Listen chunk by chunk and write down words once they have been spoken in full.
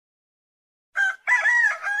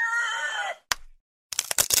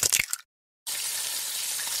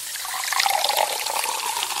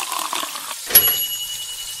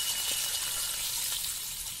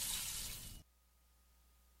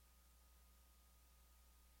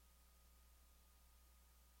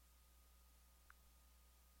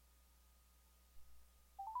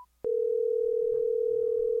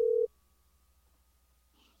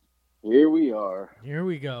Here we are. Here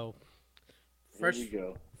we go. Here Fresh we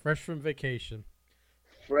go. fresh from vacation.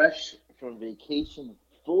 Fresh from vacation,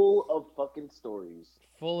 full of fucking stories.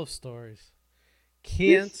 Full of stories. This,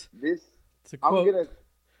 Can't this. to I'm quote gonna,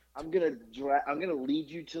 I'm gonna lead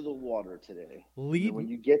you to the water today. And then lead when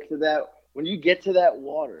you get to that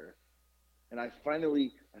water, and I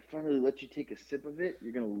finally let you take a sip of it,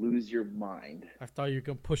 you're gonna lose your mind. I thought you were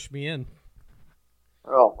gonna push me in.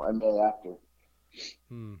 Oh, I may after.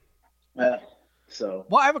 Hmm. Uh, so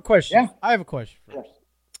Well, I have a question. yeah, I have a question yeah, first.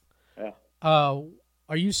 yeah.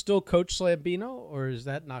 Are you still Coach Slambino, or is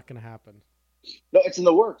that not gonna happen? No, it's in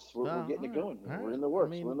the works. We're Oh, getting it going. all We're right. in the I works. We're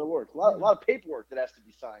mean, in the works. A lot, you a know. lot of paperwork that has to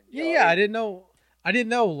be signed. Yeah, yeah. I didn't know. I didn't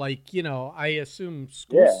know. Like, I assume Yeah,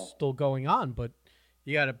 school's still going on, but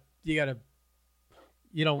you gotta.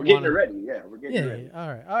 You don't we're getting want it to. ready. Yeah, we're getting Yeah, it yeah. ready. All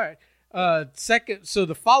right. All right. Second. So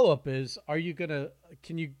the follow up is: are you gonna?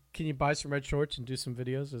 Can you buy some red shorts and do some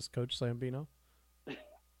videos as Coach Slambino?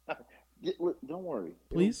 Don't worry.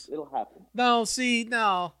 Please. It'll happen. No. See.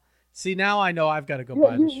 Now I know I've got to go You,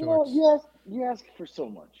 buy you, the you know, shorts. you ask for so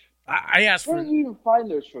much. I asked Where for. do you even find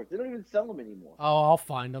those shorts? They don't even sell them anymore. Oh, I'll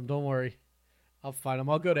find them. Don't worry. I'll find them.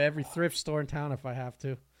 I'll go to every thrift store in town if I have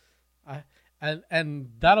to. I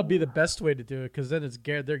and that'll be the best way to do it because then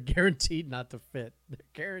they're guaranteed not to fit. They're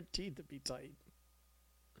guaranteed to be tight.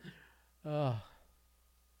 Oh,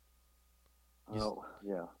 Oh,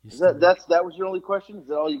 yeah. you Is still that was your only question? Is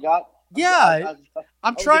that all you got? yeah. I'm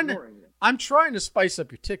I was trying to ignoring you. I'm trying to spice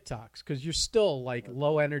up your TikToks because you're still like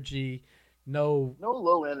low energy. No. No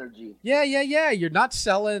low energy. Yeah. You're not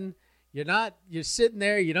selling. You're sitting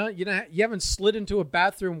there. You haven't slid into a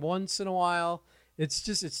bathroom once in a while.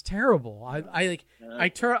 It's terrible. I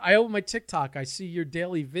open my TikTok. I see your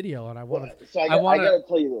daily video, and I want to. So I want gotta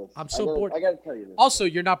tell you this. I'm so bored. I gotta tell you this. Also,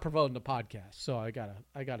 you're not promoting the podcast, so I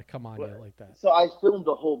gotta come on you like that. So I filmed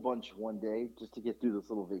a whole bunch one day just to get through this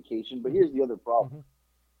little vacation. But here's the other problem. Mhm.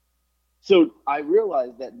 So I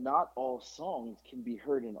realized that not all songs can be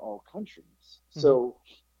heard in all countries. So,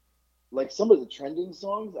 like some of the trending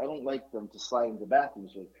songs, I don't like them to slide into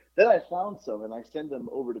bathrooms with. Then I found some, and I send them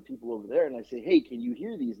over to people over there, and I say, "Hey, can you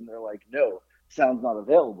hear these?" And they're like, "No, sound's not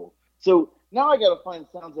available." So now I got to find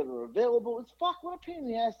sounds that are available. It's fuck. What a pain in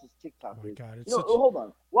the ass this TikTok Oh my is. God, it's You know, such. hold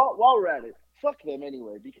on. While we're at it, fuck them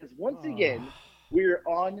anyway. Because once again, Oh, we're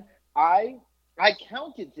on. I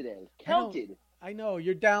counted today. I know. Counted. I know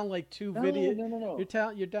you're down like two No, video. no, no, no.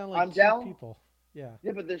 You're down like I'm two down. people. Yeah.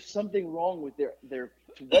 Yeah, but there's something wrong with their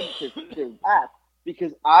app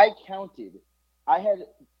because I counted. I had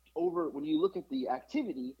over when you look at the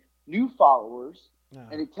activity, new followers, No.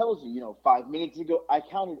 and it tells you, 5 minutes ago I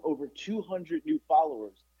counted over 200 new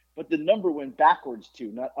followers, but the number went backwards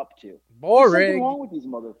to, not up to. There's something wrong Boring. with these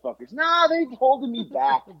motherfuckers. Nah, they holding me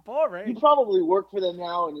back. You Boring. probably work for them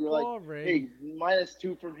now, and you're like, Boring. hey,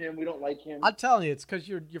 -2 from him. We don't like him. I'm telling you, it's because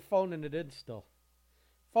you're phoning it in still.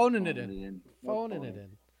 Phoning it Phoning in. it in. Phoning it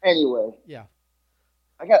in. Anyway. Yeah.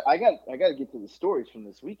 I got to get to the stories from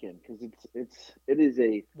this weekend because it is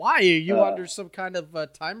a Why are you uh, under some kind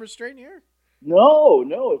of time restraint here?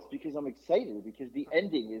 no. It's because I'm excited because the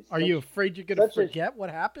ending is. Are you afraid you're gonna such a- forget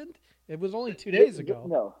what happened? It was only 2 days ago.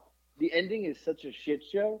 No, the ending is such a shit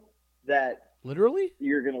show that Literally?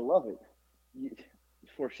 you're gonna love it.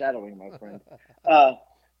 Foreshadowing, my friend.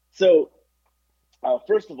 So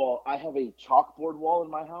first of all, I have a chalkboard wall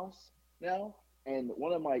in my house now. And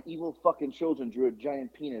one of my evil fucking children drew a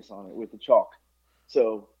giant penis on it with the chalk.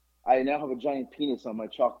 So I now have a giant penis on my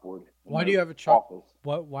chalkboard. Why do you have a chalk? Office.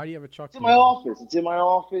 Why do you have a chalkboard? It's in my office. It's in my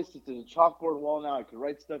office. It's in a chalkboard wall now. I can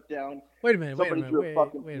write stuff down. Wait a minute. Somebody drew a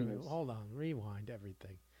fucking Wait a minute. penis. Hold on. Rewind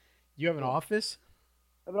everything. You have an Yeah. office?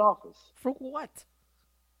 I have an office. For what?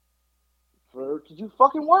 To do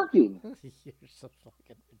fucking working. You're so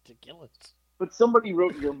fucking ridiculous. But somebody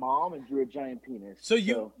wrote your mom and drew a giant penis. So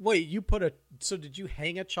wait, so did you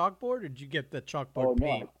hang a chalkboard or did you get the chalkboard Oh, no,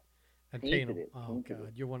 paint I and paint painted them? it, Oh painted God,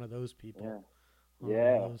 it. you're one of those people. Yeah. One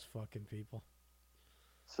Yeah. of those fucking people.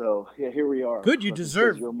 So here we are. Good, you Fucking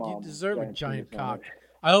deserve says your mom, a giant penis on cock. it.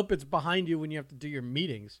 I hope it's behind you when you have to do your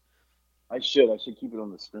meetings. I should keep it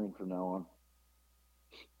on the screen from now on.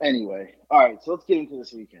 Anyway, all right, so let's get into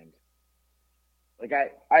this weekend. Like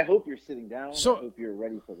I hope you're sitting down. So- I hope you're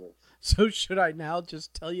ready for this. So should I now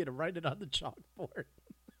just tell you to write it on the chalkboard?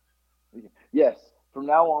 Yes. From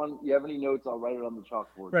now on, you have any notes, I'll write it on the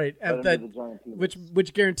chalkboard. Right, Right and under that the giant penis.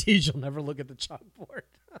 which guarantees you'll never look at the chalkboard.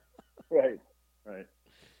 Right.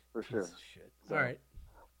 For sure. Piece of shit. So- All right.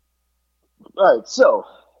 All right, so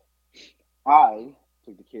I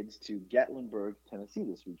took the kids to Gatlinburg, Tennessee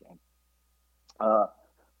this weekend. For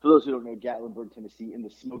those who don't know, Gatlinburg, Tennessee, in the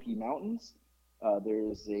Smoky Mountains.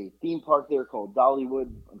 There's a theme park there called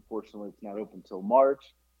Dollywood. Unfortunately, it's not open till March.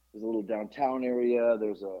 There's a little downtown area.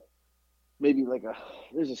 Maybe like a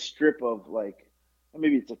there's a strip of like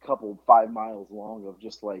maybe it's a couple 5 miles long of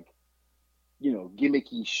just like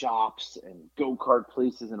gimmicky shops and go-kart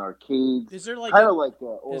places and arcades, Is there like kind a of like is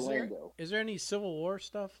there Orlando. is there any Civil War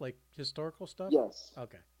stuff, like historical stuff? Yes,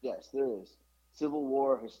 Okay. yes, there is. Civil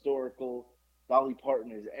War, historical. Dolly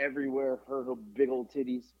Parton is everywhere. Her big old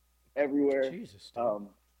titties everywhere. Jesus, dude. Um,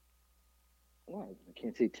 what? I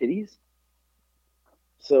can't say titties. I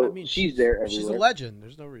So mean, she's there she's a everywhere. legend.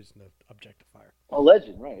 There's no reason to objectify her. A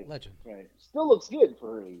legend, right? Legend. Right. Still looks good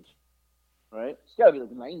for her age, right? She's got to be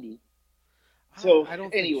like 90. So I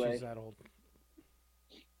don't think anyway, she's that old.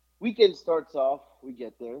 weekend starts off. We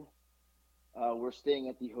get there. We're staying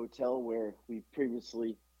at the hotel where we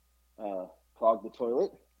previously clogged the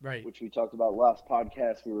toilet, Right. which we talked about last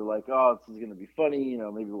podcast. We were like, "Oh, this is going to be funny.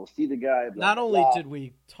 Maybe we'll see the guy." Blah, Not blah, only blah. did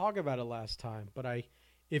we talk about it last time, but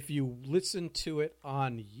if you listen to it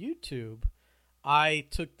on YouTube, I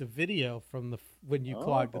took the video from when you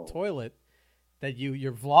clogged the Oh. toilet,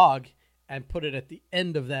 your vlog, and put it at the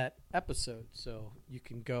end of that episode, so you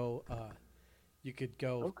can go. You could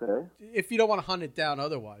go Okay. if you don't want to hunt it down.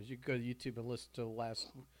 Otherwise, you could go to YouTube and listen to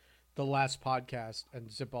the last podcast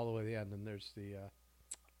and zip all the way to the end. And there's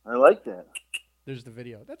I like that. there's the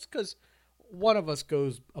video. That's because one of us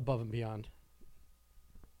goes above and beyond.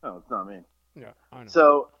 Oh, it's not me. Yeah, I know.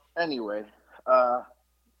 So anyway,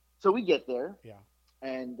 so we get there. Yeah.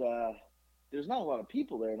 And there's not a lot of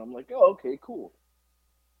people there, and I'm like, "Oh, okay, cool."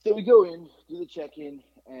 So we go in, do the check-in,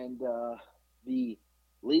 and the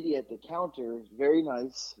lady at the counter, very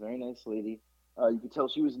nice lady. You could tell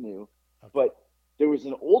she was new, Okay. but there was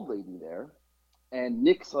an old lady there, and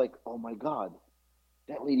Nick's like, "Oh my God,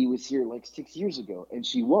 that lady was here like 6 years ago," and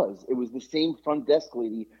she was. It was the same front desk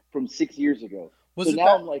lady from 6 years ago. Was so it now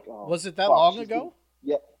that? I'm like, "Oh, Was it that fuck, long she's ago?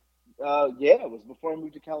 yeah, yeah, it was before I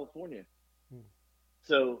moved to California. Hmm.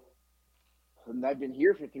 So, and I've been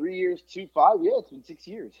here for 3 years, 5. Yeah, it's been 6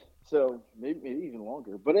 years. So maybe even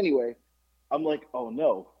longer. But anyway, I'm like, oh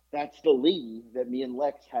no, that's the lady that me and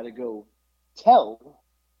Lex had to go tell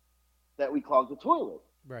that we clogged the toilet.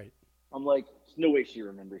 Right. I'm like, there's no way she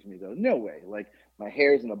remembers me though. No way. Like my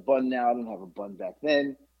hair's in a bun now. I didn't have a bun back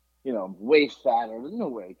then. I'm way fatter. There's no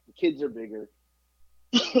way. The kids are bigger.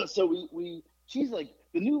 So she's like,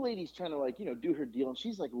 the new lady's trying to like, do her deal. And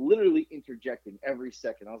she's like literally interjecting every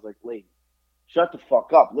second. I was like, lady, shut the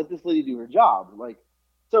fuck up. Let this lady do her job. Like,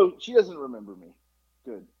 so she doesn't remember me.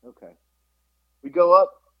 Good. Okay. We go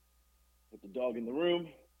up, put the dog in the room.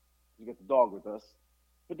 We got the dog with us.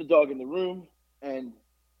 Put the dog in the room, and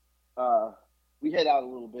we head out a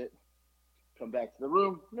little bit. Come back to the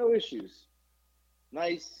room. No issues.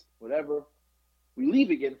 Nice. Whatever. We leave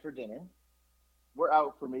again for dinner. We're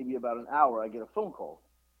out for maybe about an hour. I get a phone call.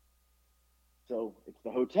 So it's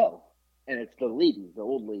the hotel, and it's the lady, the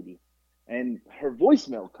old lady. And her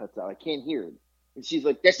voicemail cuts out. I can't hear it. And she's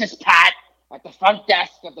like, "This is Pat at the front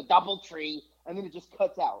desk of the DoubleTree." And then it just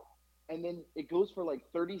cuts out. And then it goes for like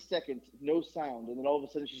 30 seconds, no sound. And then all of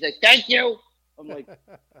a sudden she's like, "Thank you." I'm like,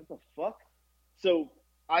 what the fuck? So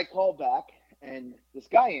I call back, and this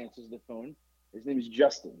guy answers the phone. His name is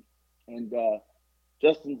Justin. And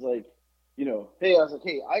Justin's like, hey, I was like,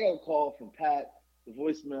 "Hey, I got a call from Pat, the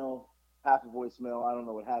voicemail, half a voicemail. I don't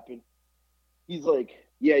know what happened." He's like,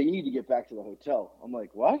 "Yeah, you need to get back to the hotel." I'm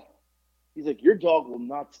like, "What?" He's like, "Your dog will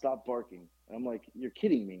not stop barking." And I'm like, "You're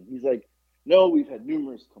kidding me." He's like, "No, we've had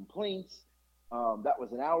numerous complaints. That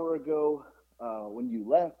was an hour ago when you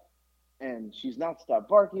left, and she's not stopped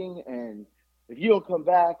barking. And if you don't come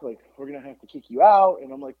back, like, we're going to have to kick you out."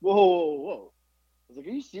 And I'm like, whoa, whoa, whoa. I was like,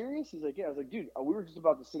 "Are you serious?" He's like, "Yeah." I was like, "Dude, we were just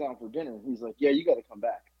about to sit down for dinner." He's like, "Yeah, you got to come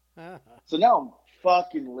back." So now I'm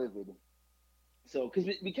fucking livid. So, because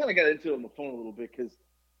we kind of got into it on the phone a little bit because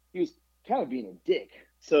he was kind of being a dick.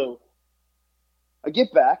 So I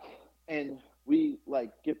get back, and we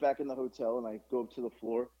like get back in the hotel, and I go up to the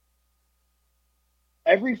floor.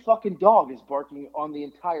 Every fucking dog is barking on the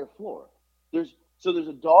entire floor. There's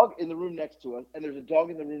a dog in the room next to us, and there's a dog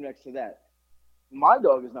in the room next to that. My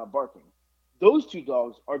dog is not barking. Those two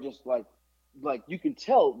dogs are just like you can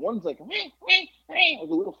tell one's like a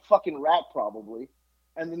little fucking rat probably,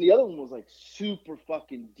 and then the other one was like super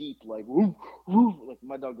fucking deep, like woof, woof. Like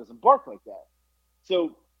my dog doesn't bark like that.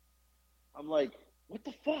 So I'm like, what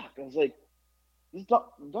the fuck? I was like, this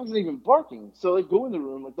dog's not even barking. So like go in the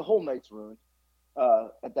room, like the whole night's ruined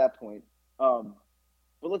at that point. But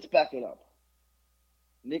let's back it up.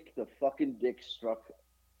 Nick the fucking dick struck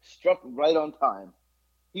right on time.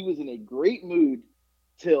 He was in a great mood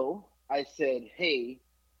till I said, "Hey,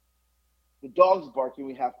 the dog's barking.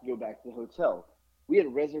 We have to go back to the hotel. We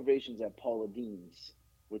had reservations at Paula Deen's,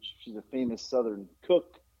 which she's a famous Southern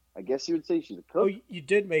cook. I guess you would say she's a Oh, cook. you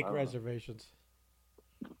did make reservations.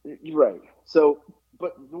 You're right. So,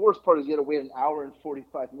 but the worst part is you had to wait an hour and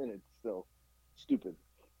 45 minutes still. Stupid.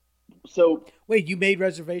 So, Wait, you made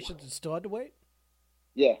reservations and still had to wait?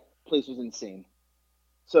 yeah, place was insane.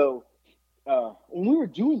 So, when we were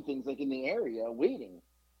doing things like in the area, waiting,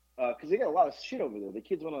 because they got a lot of shit over there. The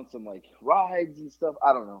kids went on some like rides and stuff.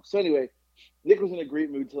 I don't know. So anyway, Nick was in a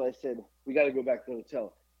great mood till I said we got to go back to the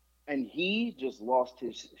hotel, and he just lost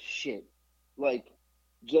his shit, like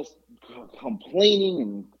just complaining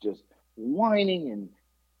and just whining and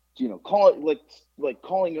calling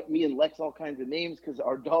calling me and Lex all kinds of names because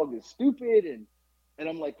our dog is stupid and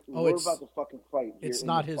I'm like, we're about to fucking fight here. It's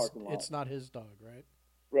not his. It's not his dog, right?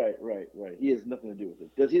 Right. He has nothing to do with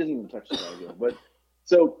it. He doesn't even touch the dog yet. But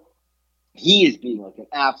so he is being like an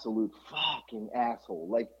absolute fucking asshole.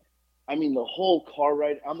 Like, I mean, the whole car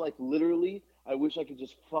ride, I'm like, literally, I wish I could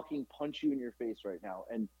just fucking punch you in your face right now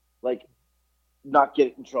and like not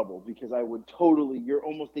get in trouble because I would totally. You're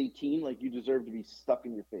almost 18, like you deserve to be stuck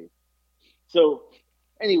in your face. So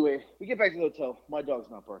anyway, we get back to the hotel. My dog's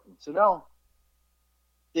not barking. So now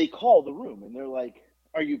they call the room and they're like,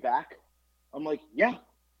 "Are you back?" I'm like, "Yeah,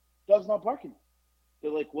 dog's not barking."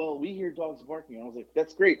 They're like, "Well, we hear dogs barking." I was like,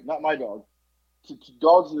 "That's great, not my dog.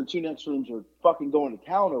 Dogs in the 2 next rooms are fucking going to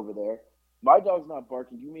town over there. My dog's not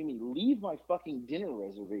barking. You made me leave my fucking dinner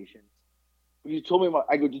reservations. You told me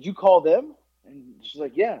I go, did you call them?" And she's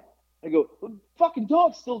like, "Yeah." I go, well, fucking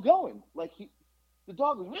dog's still going. Like the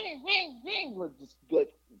dog was ring, ring, ring, just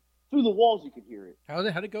like through the walls you could hear it. How'd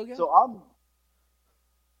it go again? So I'm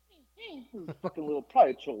fucking little,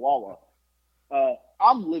 probably a chihuahua.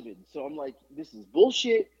 I'm livid, so I'm like, this is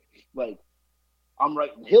bullshit. Like, I'm right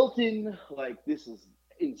in Hilton. Like, this is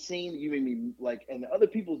insane. You made me like, and the other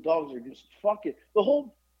people's dogs are just fucking. The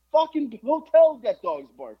whole fucking hotel's got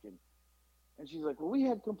dogs barking. And she's like, "Well, we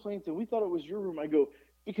had complaints and we thought it was your room." I go,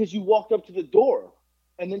 "Because you walked up to the door,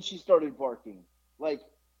 and then she started barking." Like,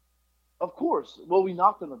 of course. Well, we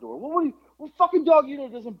knocked on the door. Well, what fucking dog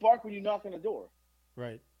doesn't bark when you knock on the door?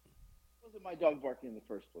 Right. It wasn't my dog barking in the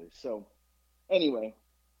first place. So, anyway,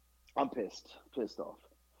 I'm pissed off.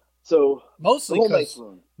 So mostly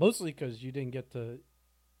because you didn't get to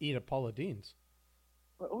eat at Paula Deen's.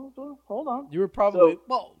 Hold on. You were probably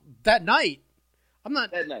that night. I'm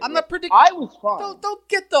not predicting. I was fine. Don't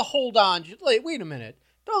get the hold on. Wait a minute.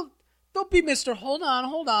 Don't be Mr. Hold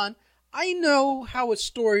on. I know how a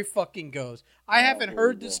story fucking goes. I haven't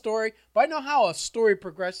heard this story, but I know how a story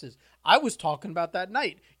progresses. I was talking about that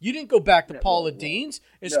night. You didn't go back to Paula Deen's,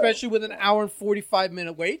 especially with an hour and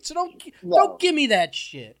 45-minute wait. So don't give me that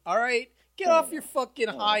shit. All right, get off your fucking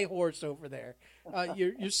high horse over there.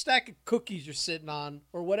 Your stack of cookies you're sitting on,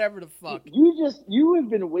 or whatever the fuck. You have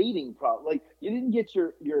been waiting, probably. Like, you didn't get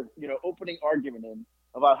your opening argument in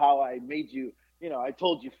about how I made you. I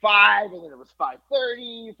told you 5, and then it was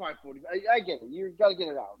 5:30, 5:40. I get it. You got to get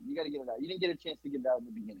it out. You didn't get a chance to get it out in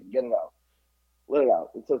the beginning. Get it out. Let it out.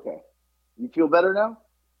 It's okay. You feel better now?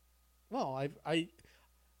 Well,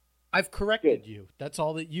 I've corrected you. That's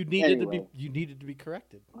all that you needed to be. You needed to be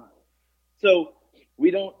corrected. So we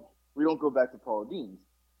don't go back to Paula Deen's.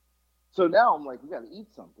 So now I'm like, we got to eat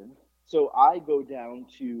something. So I go down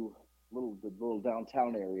to the little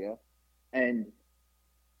downtown area, and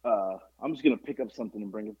I'm just gonna pick up something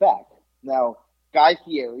and bring it back. Now, Guy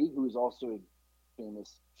Fieri, who is also a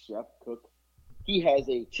famous chef cook, he has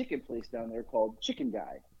a chicken place down there called Chicken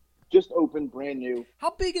Guy. Just opened, brand new. How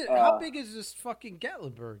big is this fucking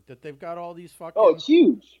Gatlinburg that they've got all these fucking? Oh, it's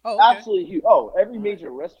huge. Oh, okay. Absolutely huge. Oh, every major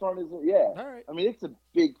restaurant is there. Yeah. All right. I mean, it's a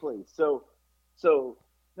big place. So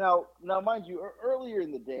now, mind you, earlier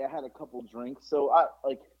in the day I had a couple drinks. So I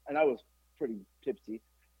was pretty tipsy.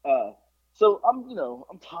 So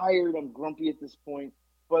I'm tired. I'm grumpy at this point.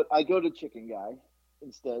 But I go to Chicken Guy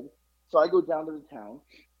instead. So I go down to the town,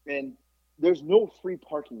 and there's no free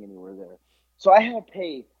parking anywhere there. So I had to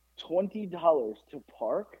pay $20 to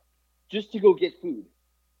park just to go get food.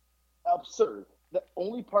 Absurd. The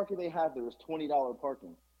only parking they have there is $20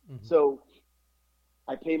 parking. Mm-hmm. So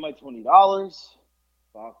I pay my $20.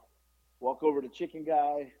 Walk over to Chicken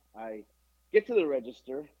Guy. I get to the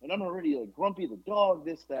register, and I'm already like grumpy. The dog,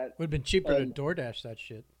 this, that. Would have been cheaper to DoorDash that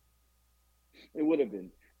shit. It would have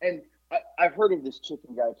been. And I've heard of this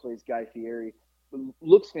Chicken Guy place, Guy Fieri. It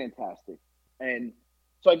looks fantastic. And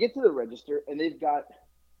so I get to the register, and they've got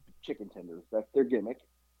chicken tenders. That's their gimmick.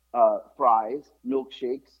 Fries,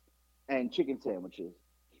 milkshakes, and chicken sandwiches.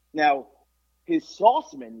 Now, his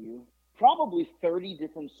sauce menu, probably 30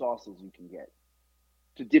 different sauces you can get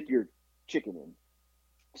to dip your chicken in.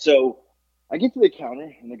 So I get to the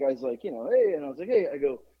counter, and the guy's like, hey, and I was like, hey, I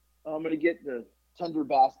go, I'm gonna get the tender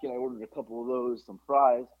basket. I ordered a couple of those, some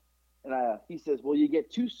fries, and he says, well, you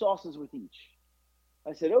get 2 sauces with each.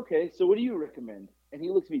 I said, okay, so what do you recommend? And he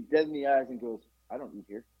looks me dead in the eyes and goes, I don't eat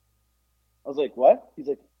here. I was like, what? He's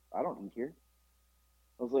like, I don't eat here.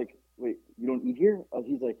 I was like, wait, you don't eat here?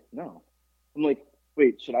 He's like, no. I'm like,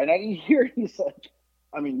 wait, should I not eat here? He's like,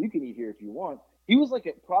 I mean, you can eat here if you want. He was like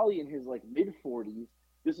probably in his like mid 40s.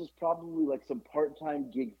 This was probably like some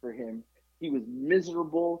part-time gig for him. He was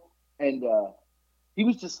miserable, and he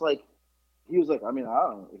was just like, he was like, I mean, I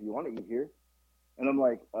don't know if you want to eat here. And I'm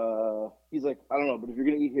like, he's like, I don't know, but if you're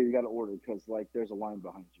gonna eat here, you got to order because like there's a line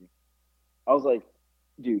behind you. I was like,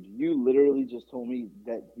 dude, you literally just told me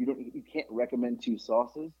that you can't recommend 2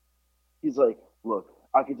 sauces. He's like, look,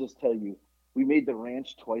 I could just tell you, we made the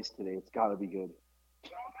ranch twice today. It's got to be good.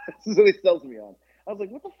 This is what he sells me on. I was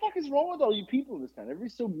like, what the fuck is wrong with all you people in this town?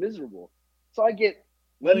 Everybody's so miserable. So I get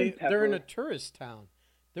lemon pepper. They're in a tourist town.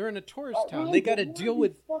 They're in a tourist town. They got to deal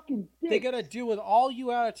with all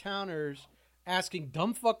you out of towners asking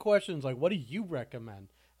dumb fuck questions like, "What do you recommend?"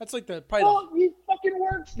 That's like he fucking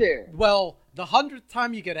works there. Well, the 100th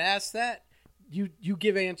time you get asked that, you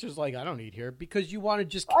give answers like, "I don't eat here," because you want to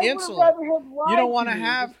just cancel it. You don't want to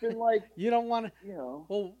have. You don't want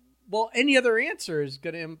to. Well, any other answer is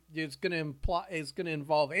gonna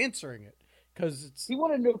involve answering it because he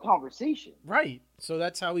wanted no conversation. Right. So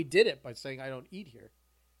that's how he did it, by saying, "I don't eat here."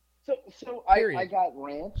 So I got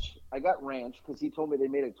ranch. I got ranch because he told me they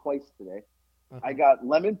made it twice today. Uh-huh. I got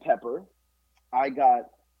lemon pepper. I got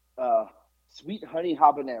sweet honey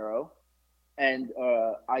habanero, and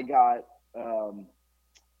I got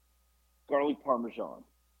garlic parmesan.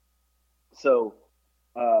 So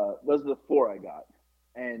those are the 4 I got,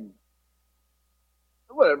 and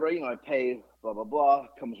whatever, I pay, blah blah blah,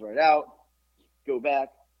 comes right out. Go back.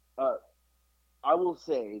 I will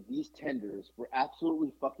say these tenders were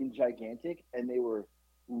absolutely fucking gigantic, and they were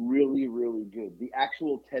really, really good. The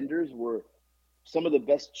actual tenders were some of the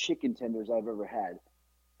best chicken tenders I've ever had,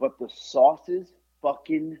 but the sauces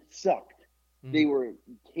fucking sucked. They were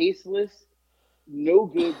tasteless, no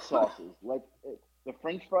good sauces. Like the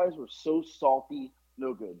French fries were so salty,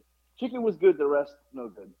 no good. Chicken was good, the rest no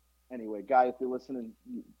good. Anyway, guy, if you're listening,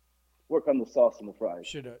 work on the sauce and the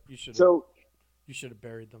fries. You should have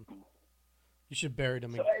buried them. You should have buried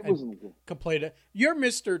them and complain. You're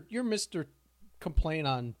Mr. Complain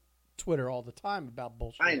on Twitter all the time about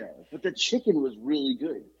bullshit. I know, but the chicken was really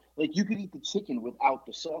good. Like, you could eat the chicken without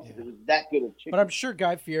the sauce. Yeah. It was that good of chicken. But I'm sure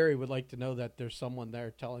Guy Fieri would like to know that there's someone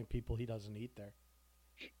there telling people he doesn't eat there.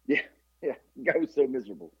 Yeah. The guy was so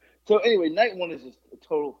miserable. So anyway, night 1 is just a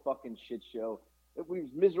total fucking shit show. We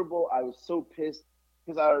was miserable. I was so pissed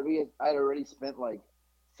because I'd already spent like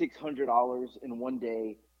 $600 in one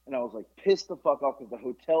day, and I was like pissed the fuck off because the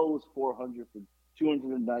hotel was $400 for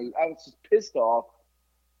 $200 a night. I was just pissed off,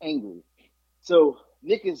 angry. So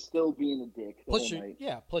Nick is still being a dick the whole night.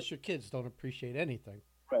 Yeah, plus your kids don't appreciate anything.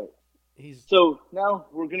 Right. So now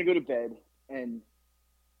we're gonna go to bed, and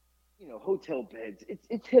hotel beds,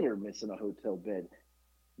 it's hit or miss in a hotel bed.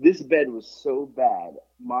 This bed was so bad.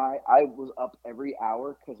 I was up every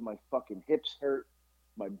hour because my fucking hips hurt,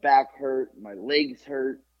 my back hurt, my legs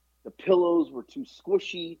hurt. The pillows were too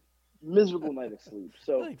squishy. Miserable night of sleep.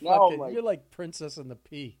 So you're like Princess and the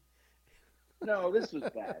Pea. No, this was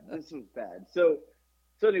bad. So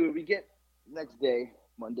anyway, we get next day.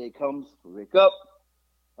 Monday comes. We wake up.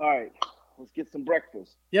 All right, let's get some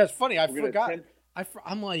breakfast. Yeah, it's funny. I forgot.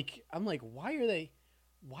 I'm like, why are they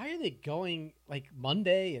going like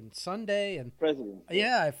Monday and Sunday and President's Day?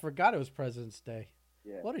 Yeah, I forgot it was President's Day.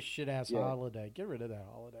 Yeah. What a shit ass holiday. Get rid of that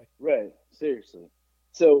holiday. Right. Seriously.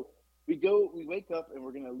 So we wake up and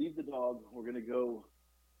we're gonna leave the dog. We're gonna go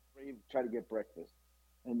try to get breakfast.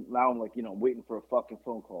 And now I'm like, I'm waiting for a fucking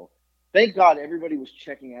phone call. Thank God everybody was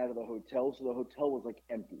checking out of the hotel, so the hotel was like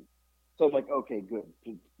empty. So I'm like, okay, good.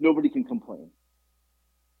 Nobody can complain.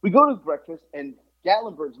 We go to breakfast, and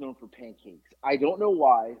Gatlinburg's known for pancakes. I don't know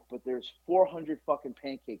why, but there's 400 fucking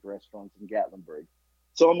pancake restaurants in Gatlinburg.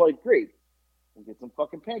 So I'm like, great. We'll get some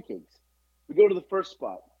fucking pancakes. We go to the first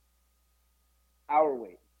spot. Hour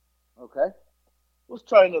wait. Okay? Let's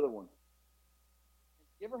try another one.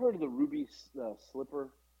 You ever heard of the Ruby Slipper,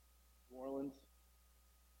 New Orleans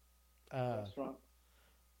restaurant?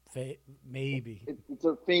 Maybe. It's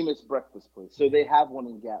a famous breakfast place. So they have one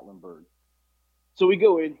in Gatlinburg. So we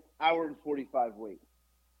go in, hour and 45 wait.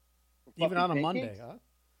 Even on a Monday, huh?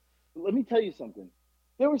 Let me tell you something.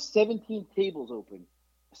 There were 17 tables open.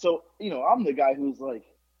 So, I'm the guy who's like,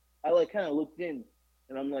 I like kind of looked in,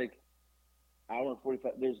 and I'm like, hour and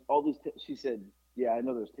 45. There's all these. She said, "Yeah, I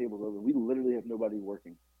know there's tables over. We literally have nobody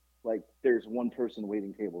working. Like there's one person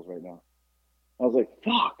waiting tables right now." I was like,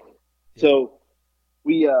 "Fuck." Yeah. So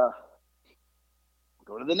we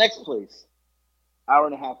go to the next place. Hour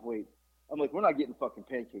and a half wait. I'm like, we're not getting fucking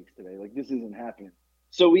pancakes today. Like this isn't happening.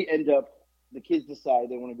 So we end up. The kids decide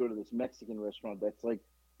they want to go to this Mexican restaurant that's like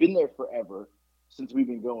been there forever since we've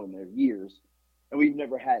been going there years, and we've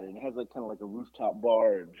never had it. And it has like kind of like a rooftop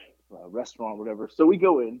bar and restaurant, whatever. So we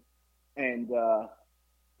go in, and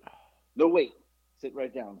no wait, sit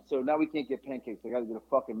right down. So now we can't get pancakes. I got to get a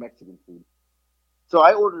fucking Mexican food. So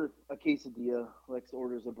I order a quesadilla. Lex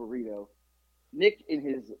orders a burrito. Nick, in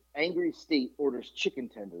his angry state, orders chicken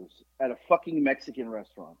tenders at a fucking Mexican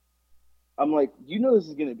restaurant. I'm like, you know this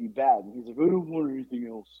is going to be bad. And he's like, I don't want anything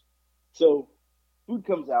else. So food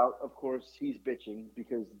comes out. Of course, he's bitching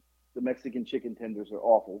because the Mexican chicken tenders are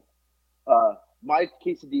awful. My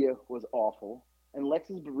quesadilla was awful. And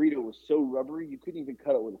Lex's burrito was so rubbery, you couldn't even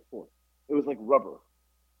cut it with a fork. It was like rubber.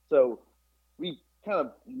 So we kind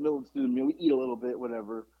of milled through the meal. We eat a little bit,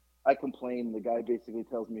 whatever. I complain. The guy basically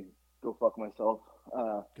tells me, go fuck myself.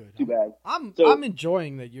 Good. Too bad. I'm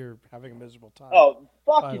enjoying that you're having a miserable time. Oh,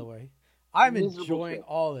 by the way. I'm enjoying trip.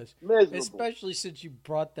 all this. Miserable. Especially since you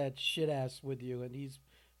brought that shit ass with you and he's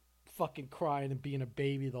fucking crying and being a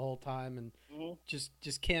baby the whole time and just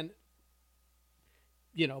can't,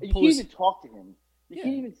 you know, you can't even talk to him. You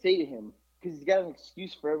can't even say to him because he's got an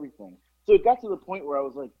excuse for everything. So it got to the point where I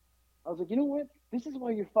was like, you know what? This is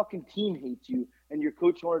why your fucking team hates you and your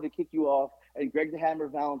coach wanted to kick you off and Greg the Hammer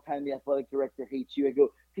Valentine, the athletic director, hates you. I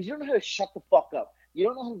go, because you don't know how to shut the fuck up. You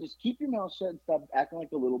don't know how to just keep your mouth shut and stop acting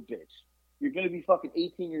like a little bitch. You're going to be fucking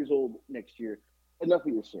 18 years old next year. Enough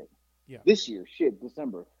of your shit. Yeah. This year,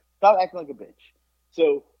 December. Stop acting like a bitch.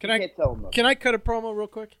 So can't tell him nothing. Can I cut a promo real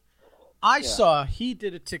quick? I saw he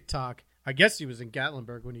did a TikTok. I guess he was in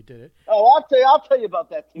Gatlinburg when he did it. Oh, I'll tell you about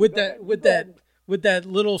that too. With that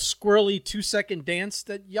little squirrely 2-second dance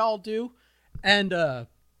that y'all do, and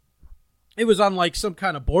it was on like some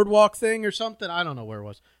kind of boardwalk thing or something. I don't know where it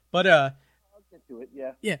was, but I'll get to it.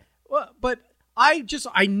 Yeah. Well, but I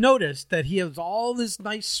noticed that he has all this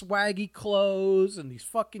nice swaggy clothes and these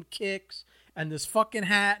fucking kicks and this fucking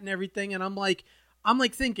hat and everything, and I'm like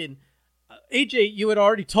thinking, AJ, you had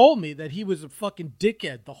already told me that he was a fucking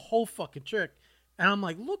dickhead the whole fucking trick. And I'm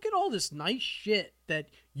like, look at all this nice shit that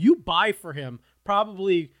you buy for him.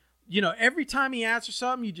 Probably, you know, every time he asks for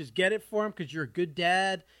something, you just get it for him because you're a good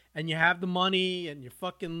dad and you have the money and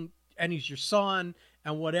and he's your son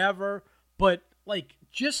and whatever. But like,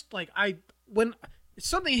 just like when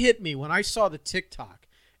something hit me when I saw the TikTok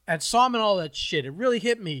and saw him and all that shit, it really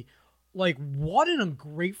hit me like what an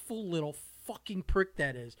ungrateful little fucking prick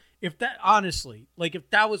that is. If that, honestly, like if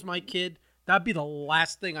that was my kid, that'd be the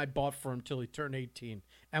last thing I bought for him till he turned 18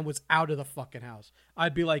 and was out of the fucking house.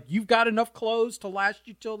 I'd be like, you've got enough clothes to last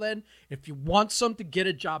you till then. If you want something, get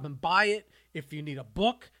a job and buy it. If you need a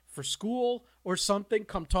book for school or something,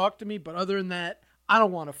 come talk to me. But other than that, I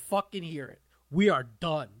don't want to fucking hear it. We are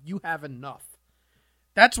done. You have enough.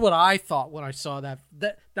 That's what I thought when I saw that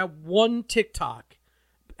one TikTok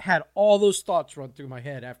had all those thoughts run through my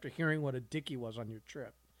head after hearing what a dick he was on your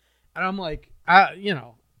trip. And I'm like, you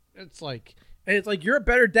know, it's like you're a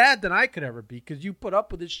better dad than I could ever be because you put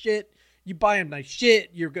up with his shit. You buy him nice shit.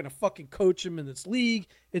 You're gonna fucking coach him in this league,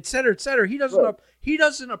 et cetera, et cetera. He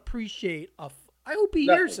doesn't appreciate a. I hope he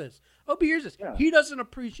hears this. I hope he hears this. Yeah. He doesn't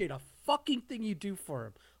appreciate a fucking thing you do for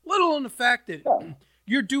him. Let alone the fact that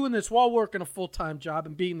you're doing this while working a full-time job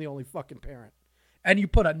and being the only fucking parent, and you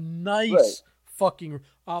put a nice fucking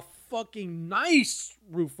nice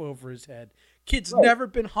roof over his head. Kid's never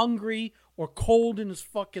been hungry or cold in his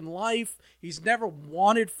fucking life. He's never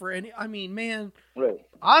wanted for any. I mean, man.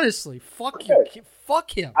 Honestly, fuck your kid.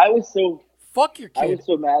 Fuck him. Fuck your kid. I was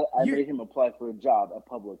so mad. I made him apply for a job at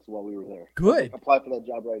Publix while we were there. Good. Apply for that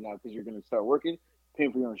job right now because you're going to start working,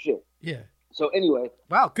 paying for your own shit. Yeah. So anyway.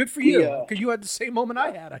 Wow, good for you. Because you had the same moment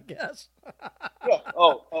I had, I guess. Yeah.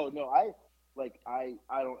 Oh no. I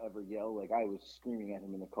don't ever yell. Like, I was screaming at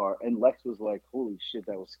him in the car, and Lex was like, "Holy shit,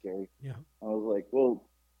 that was scary." Yeah. I was like, "Well,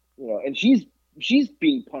 you know," and she's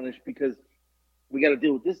being punished because we got to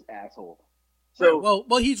deal with this asshole. So,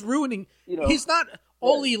 well, he's ruining. You know, he's not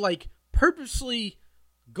only like purposely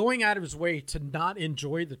going out of his way to not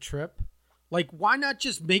enjoy the trip. Like, why not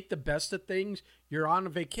just make the best of things? You're on a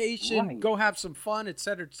vacation, go have some fun, et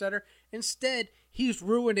cetera, et cetera. Instead, he's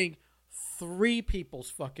ruining 3 people's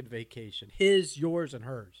fucking vacation. His, yours, and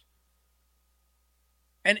hers.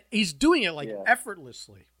 And he's doing it, like,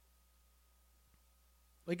 effortlessly.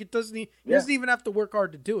 Like it doesn't. He Yeah. doesn't even have to work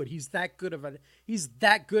hard to do it. He's that good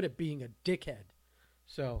at being a dickhead.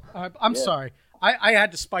 So I'm Yeah. sorry. I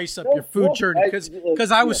had to spice up No, your food no, journey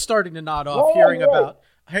because I was yeah. starting to nod off No, hearing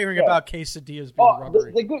right. about quesadillas being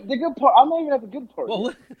rubbery. The good part. I'm not even at the good part. Well,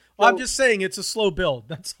 yet. I'm just saying it's a slow build.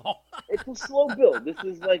 That's all. It's a slow build. This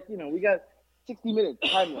is like, we got 60 minutes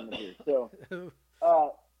time limit here. So,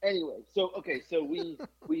 anyway, so we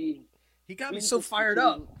He got me we so just fired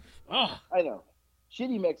shitty- up. Oh, I know,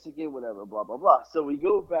 shitty Mexican, whatever, blah blah blah. So we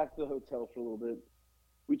go back to the hotel for a little bit.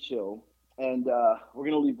 We chill, and we're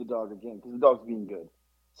gonna leave the dog again because the dog's being good.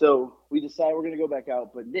 So we decide we're gonna go back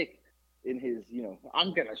out, but Nick, in his,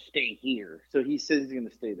 I'm gonna stay here. So he says he's gonna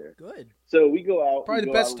stay there. good. So we go out. Probably we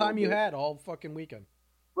the go best out a time you little bit. had all fucking weekend.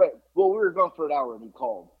 Right. Well, we were gone for an hour, and he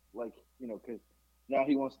called, because now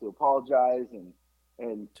he wants to apologize,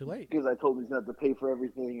 and Too late. because I told him he's gonna have to pay for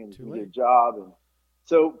everything and Too get a late. job, and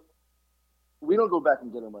so we don't go back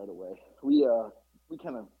and get him right away. We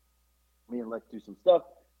kind of, me and Lex do some stuff,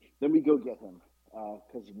 then we go get him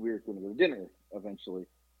because we're going to go to dinner eventually.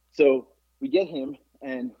 So we get him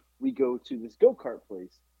and we go to this go-kart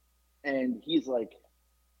place, and he's like,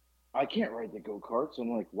 I can't ride the go-karts.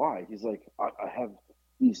 I'm like, why? He's like, I have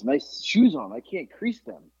these nice shoes on. I can't crease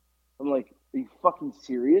them. I'm like, are you fucking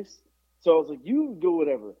serious? So I was like, you go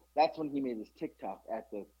whatever. That's when he made his TikTok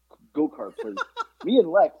at the go-kart place. me and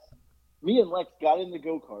Lex got in the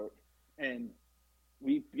go-kart, and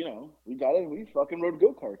we got in and we fucking rode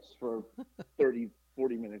go-karts for 30,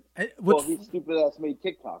 40 minutes. Well, he stupid ass made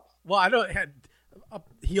TikToks. Well, I don't.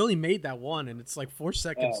 He only made that one, and it's like 4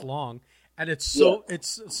 seconds Oh. long, and it's so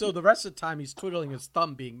the rest of the time he's twiddling his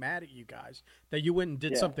thumb, being mad at you guys that you went and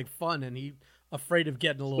did Yeah. something fun, and he afraid of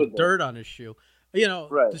getting a little Stood there. dirt on his shoe.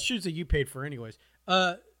 Right. The shoes that you paid for, anyways.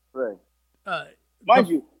 Right. Uh, Mind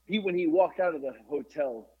you, when he walked out of the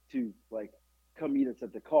hotel to like come meet us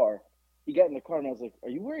at the car, he got in the car and I was like, "Are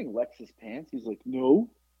you wearing Lexus pants?" He's like, "No,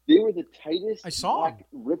 they were the tightest." I saw black,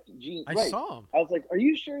 ripped jeans. I Right. saw him. I was like, "Are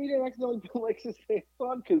you sure you didn't accidentally put Lexus pants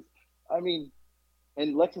on?" Because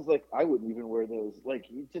and Lex is like, "I wouldn't even wear those." Like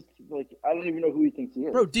he just like I don't even know who he thinks he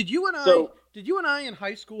is. Bro, did you and I in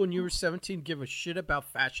high school when you were 17 give a shit about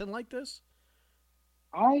fashion like this?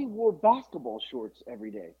 I wore basketball shorts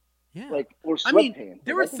every day. Yeah. Or I mean, sweatpants.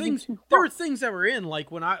 there Like, were I think things. it's too There were far. things that were in like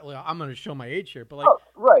when I'm going to show my age here, but like,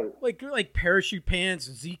 right. like parachute pants,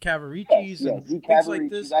 Z Cavaricis, Yes, and Z things like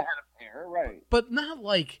this. Cavaricis, I had a pair, right? But not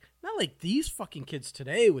like these fucking kids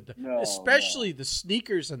today with especially no. the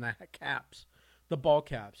sneakers and the caps, the ball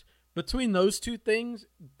caps. Between those two things,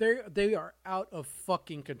 they are out of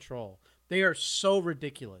fucking control. They are so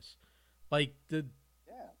ridiculous. Like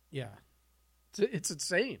yeah, it's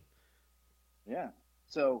insane. Yeah.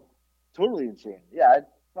 So totally insane. Yeah,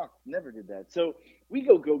 I never did that. So we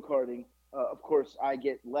go karting. Of course, I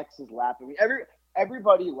get Lex's lapping me.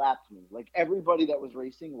 Everybody lapped me. Like everybody that was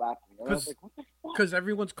racing lapped me. And I was like, what the fuck? Because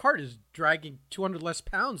everyone's cart is dragging 200 less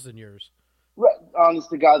pounds than yours. Right. Honest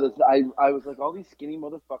to God, I was like, all these skinny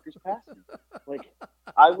motherfuckers passed me. Like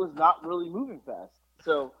I was not really moving fast.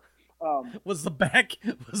 So was the back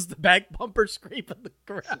bumper scraping the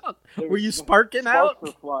ground? Were you sparks sparking out?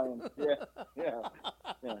 were flying. Yeah.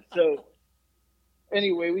 So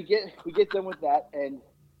anyway, we get done with that, and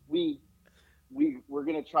we're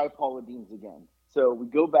gonna try Paula Dean's again. So we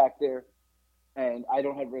go back there, and I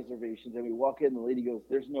don't have reservations, and we walk in, and the lady goes,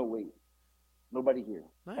 "There's no wait, nobody here,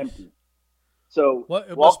 Nice. empty." So Well,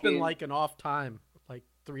 it walk must have been in. like an off time, like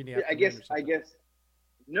 3 in the afternoon. I guess or something.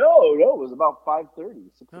 no, it was about 5:30,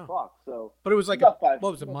 6 Oh. o'clock. So But it was like about five-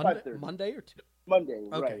 what was it, about Monday? 5:30. Monday or two? Monday,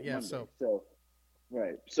 Okay, right? yeah, Monday. so-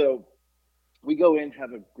 Right. So we go in,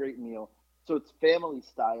 have a great meal. So it's family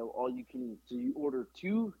style, all you can eat. So you order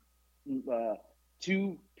two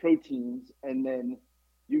proteins, and then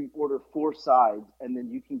you order 4 sides, and then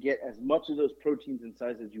you can get as much of those proteins and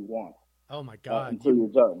sides as you want Oh my god! until you're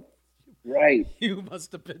done. Right. You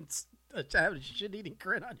must have been having a shit-eating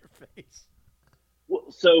grin on your face.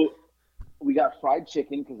 Well, so we got fried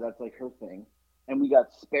chicken because that's like her thing, and we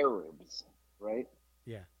got spare ribs, right?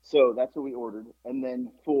 Yeah. So that's what we ordered. And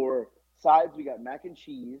then for sides, we got mac and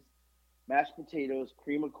cheese, mashed potatoes,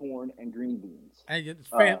 cream of corn, and green beans. And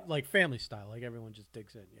it's like family style, like everyone just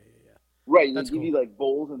digs in. Yeah. Right. That's They give cool. you like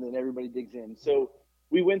bowls, and then everybody digs in. So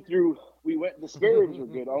the spare ribs were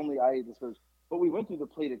good. Only I ate the spare ribs. But we went through the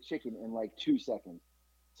plate of chicken in like 2 seconds.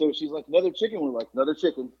 So she's like, another chicken? We're like, another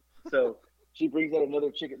chicken. So she brings out another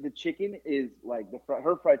chicken. The chicken is like,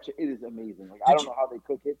 her fried chicken, it is amazing. Like, I don't know how they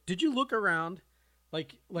cook it. Did you look around?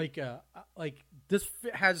 Like this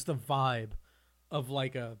has the vibe of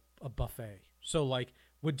like a buffet. So like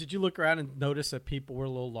Did you look around and notice that people were a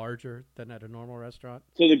little larger than at a normal restaurant?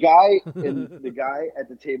 So the guy at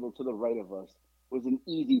the table to the right of us was an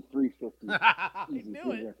easy 350, I easy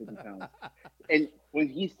knew it. 350 pounds. And when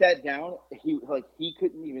he sat down, he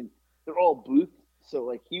couldn't even. They're all booths, so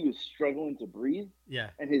like he was struggling to breathe, Yeah.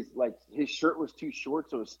 and his shirt was too short,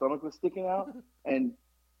 so his stomach was sticking out. And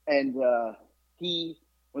he,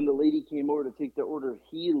 when the lady came over to take the order,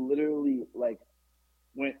 he literally like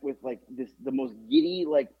went with like the most giddy,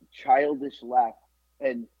 like childish laugh,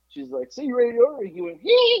 and she's like, "So you ready to order?" And he went,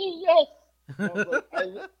 "Hee, yes." And I was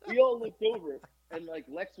like, we all looked over, and like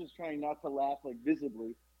Lex was trying not to laugh, like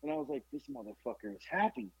visibly, and I was like, "This motherfucker is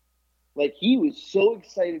happy." Like he was so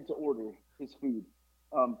excited to order his food.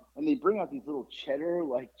 And they bring out these little cheddar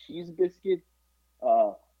like cheese biscuits,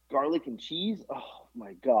 garlic and cheese. Oh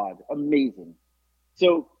my god, amazing!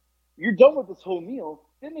 So you're done with this whole meal.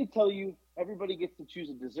 Then they tell you everybody gets to choose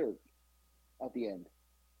a dessert at the end.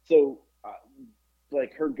 So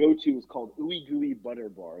like her go-to is called Ooey Gooey Butter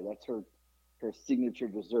Bar. That's her signature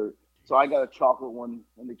dessert. So I got a chocolate one,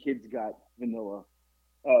 and the kids got vanilla.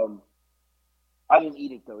 Um, I didn't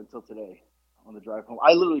eat it though until today on the drive home.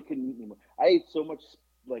 I literally couldn't eat anymore. I ate so much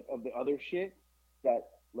like of the other shit that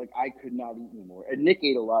like I could not eat anymore. And Nick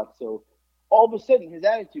ate a lot, so all of a sudden his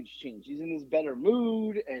attitude's changed. He's in this better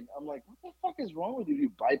mood, and I'm like, "What the fuck is wrong with you? You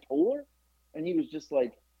bipolar?" And he was just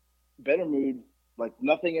like, better mood, like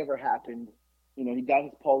nothing ever happened. You know, he got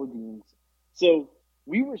his Paula Deans. So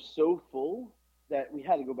we were so full that we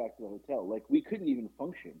had to go back to the hotel. Like we couldn't even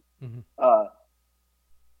function. Mm-hmm.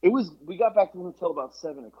 We got back to the hotel about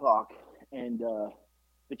 7 o'clock, and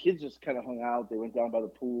the kids just kind of hung out. They went down by the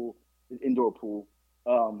pool, the indoor pool,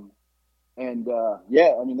 and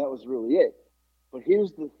yeah, I mean that was really it. But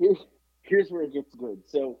here's where it gets good.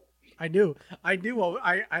 So I knew.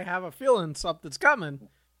 I have a feeling something's coming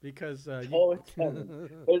because it's coming.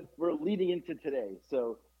 But we're leading into today.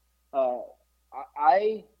 So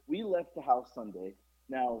we left the house Sunday.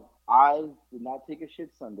 Now I did not take a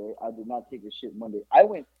shit Sunday. I did not take a shit Monday. I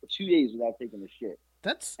went 2 days without taking a shit.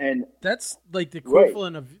 That's like the Right.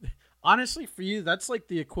 equivalent of, honestly, for you, that's like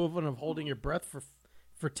the equivalent of holding your breath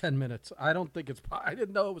for 10 minutes. I don't think I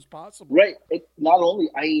didn't know it was possible. Right. Not only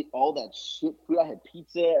I ate all that shit food. I had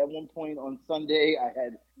pizza at one point on Sunday. I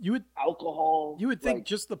had alcohol. You would think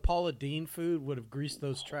just the Paula Deen food would have greased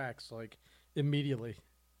those tracks like immediately.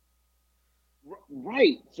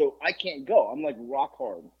 Right. So I can't go. I'm like rock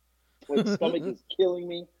hard. Like stomach is killing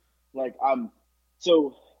me. Like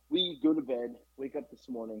so we go to bed, wake up this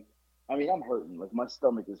morning. I mean, I'm hurting. Like my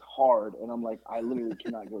stomach is hard, and I'm like, I literally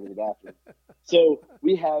cannot go to the bathroom. So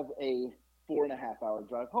we have a 4.5-hour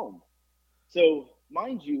drive home. So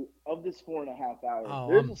mind you, of this 4.5 hours,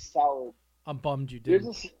 there's a solid. I'm bummed you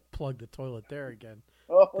didn't plug the toilet there again.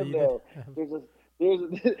 Oh no, listen.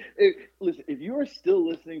 If you are still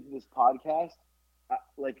listening to this podcast,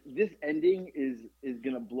 like this ending is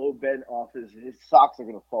gonna blow Ben off. His socks are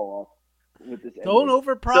gonna fall off. With this Don't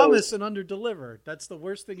overpromise and underdeliver. That's the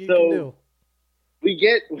worst thing you can do. We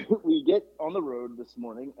get on the road this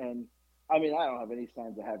morning, and I mean I don't have any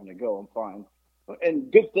signs of having to go. I'm fine,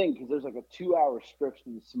 and good thing because there's like a 2-hour stretch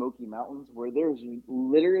through the Smoky Mountains where there's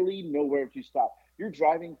literally nowhere to stop. You're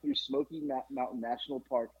driving through Smoky Mountain National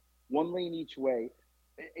Park, one lane each way.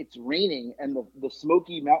 It's raining, and the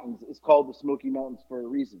Smoky Mountains is called the Smoky Mountains for a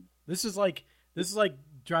reason. This is like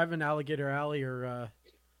driving Alligator Alley or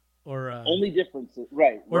only difference,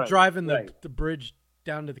 right? Or driving the bridge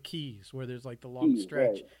down to the Keys where there's like the long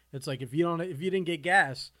stretch. Right. It's like if you didn't get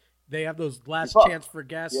gas, they have those last chance for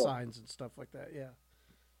gas signs and stuff like that. Yeah,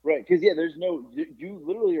 right. Because there's you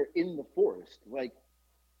literally are in the forest. Like,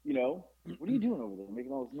 you know, what are you doing over there,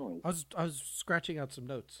 making all this noise? I was scratching out some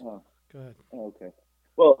notes. Oh, go ahead. Oh, okay.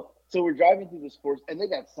 Well, so we're driving through this forest, and they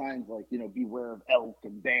got signs like, you know, beware of elk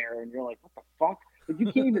and bear, and you're like, what the fuck? Like,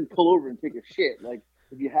 you can't even pull over and take a shit. Like.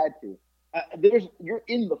 If you had to, you're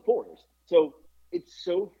in the forest, so it's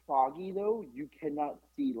so foggy though you cannot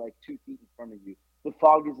see like 2 feet in front of you. The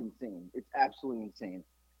fog is insane. It's absolutely insane.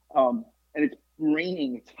 And it's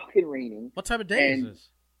raining. It's fucking raining. What time of day is this?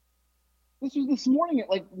 This was this morning at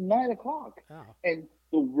like 9 o'clock. Oh. And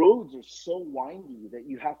the roads are so windy that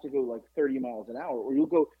you have to go like 30 miles an hour, or you'll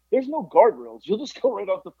go. There's no guardrails. You'll just go right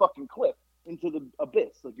off the fucking cliff into the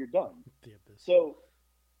abyss. Like you're done. The abyss.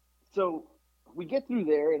 So. We get through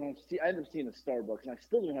there, and I end up seeing a Starbucks, and I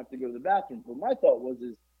still don't have to go to the bathroom. But my thought was,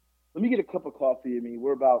 let me get a cup of coffee in me.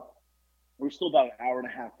 We're still about an hour and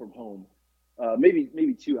a half from home, maybe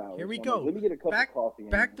 2 hours. Here we go. Let me get a cup of coffee.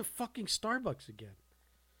 Back to fucking Starbucks again.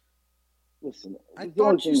 Listen, I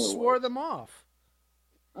thought you swore them off.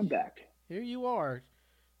 I'm back. Here you are.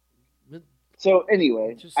 So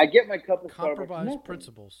anyway, Just I get my cup of Starbucks. compromise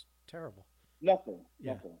principles. Terrible. Nothing.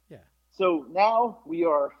 Yeah. Nothing. Yeah. So now we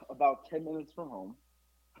are about 10 minutes from home.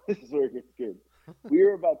 This is where it gets good. We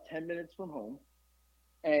are about 10 minutes from home,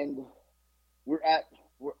 and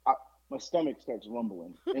my stomach starts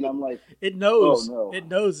rumbling, and I'm like, It knows. oh no. It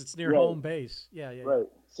knows it's near Right. home base. Yeah. Yeah. Right.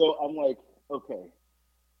 So I'm like, okay,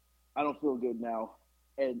 I don't feel good now.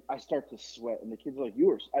 And I start to sweat. And the kids are like,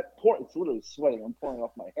 it's literally sweating. I'm pouring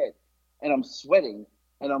off my head. And I'm sweating.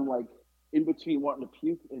 And I'm like, in between wanting to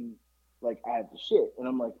puke and like, I have to shit. And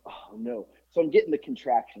I'm like, oh no. So I'm getting the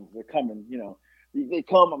contractions. They're coming, They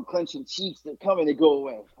come, I'm clenching cheeks. They're coming, they go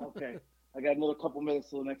away. Okay. I got another couple minutes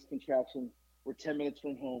till the next contraction. We're 10 minutes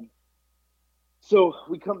from home. So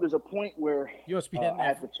there's a point where You must be hitting I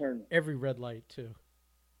have to turn. every red light too.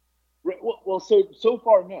 Right, well, so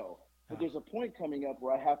far no, but there's a point coming up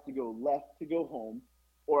where I have to go left to go home,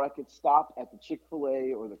 or I could stop at the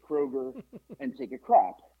Chick-fil-A or the Kroger and take a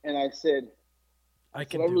crap. And I said, I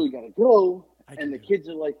really got to go. And the kids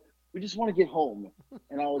are like, we just want to get home.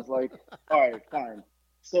 And I was like, all right, fine.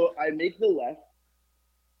 So I make the left,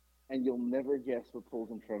 and you'll never guess what pulls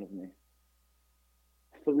in front of me.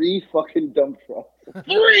 3 fucking dump trucks.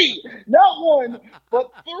 3! Not 1,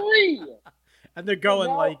 but 3! And they're going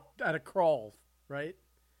now, like at a crawl, right?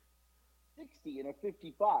 60 and a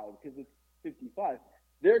 55 because it's 55.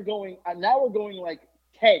 They're going, now we're going like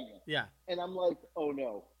 10. Yeah. And I'm like, oh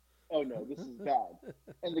no, this is bad.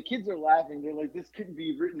 And the kids are laughing. They're like, this couldn't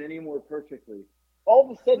be written any more perfectly. All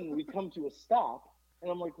of a sudden, we come to a stop, and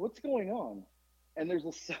I'm like, what's going on? And there's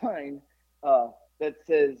a sign that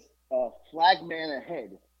says, flagman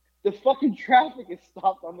ahead. The fucking traffic is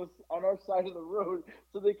stopped on our side of the road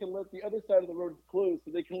so they can let the other side of the road close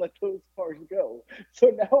so they can let those cars go.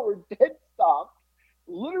 So now we're dead stopped,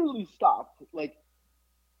 literally stopped. Like,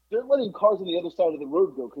 they're letting cars on the other side of the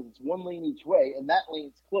road go because it's 1 lane each way, and that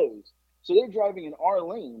lane's closed. So they're driving in our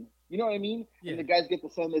lane. You know what I mean? Yeah. And the guys get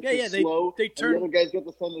the sign that says slow, and the other guys get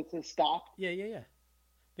the sign that says stop. Yeah.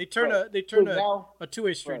 They turn a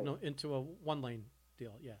 2-way street into a 1-lane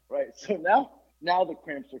deal. Yeah. Right. So now the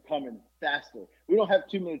cramps are coming faster. We don't have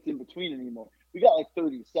 2 minutes in between anymore. We got like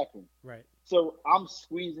 30 seconds. Right. So I'm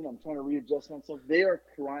squeezing. I'm trying to readjust myself. They are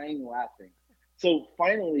crying, laughing. So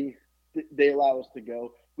finally, they allow us to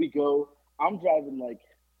go. We go. I'm driving like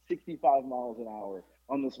 65 miles an hour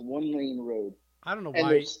on this 1-lane road. I don't know and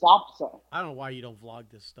why. There's stop sign. I don't know why you don't vlog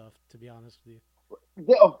this stuff, to be honest with you.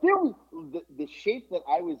 The shape that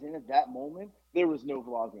I was in at that moment, there was no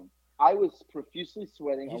vlogging. I was profusely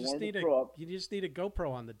sweating. I wanted to throw up. You just need a GoPro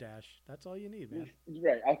on the dash. That's all you need, man.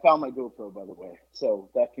 Right. I found my GoPro, by the way, so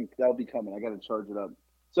that'll be coming. I got to charge it up.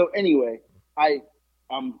 So anyway,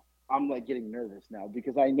 I'm like getting nervous now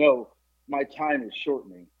because I know my time is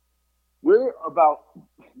shortening. We're about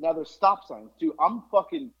now. There's stop signs too. I'm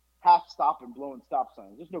fucking half stopping, blowing stop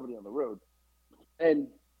signs. There's nobody on the road, and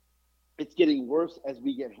it's getting worse as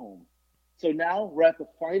we get home. So now we're at the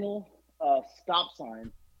final stop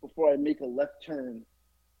sign before I make a left turn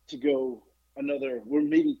to go we're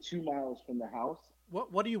maybe 2 miles from the house.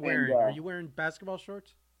 What are you wearing? Are you wearing basketball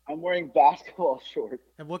shorts? I'm wearing basketball shorts.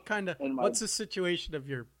 And what's the situation of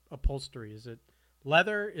your upholstery? Is it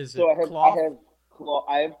leather? Is it cloth?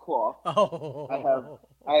 I have cloth. Oh.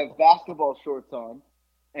 I have basketball shorts on,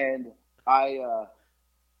 and I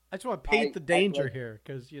just want to paint the danger here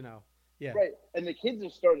because, yeah. Right. And the kids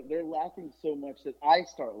they're laughing so much that I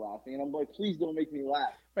start laughing. And I'm like, please don't make me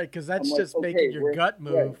laugh. Right, because that's just making your gut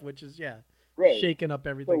move, right. Which is, shaking up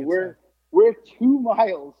everything. So we're 2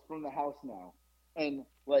 miles from the house now. And,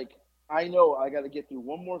 like, I know I got to get through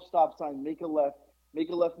one more stop sign, make a left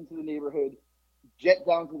into the neighborhood, jet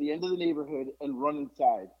down to the end of the neighborhood, and run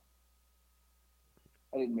inside.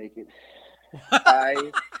 I didn't make it.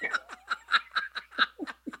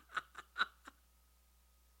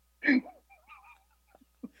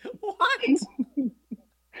 What?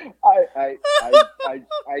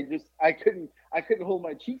 I couldn't hold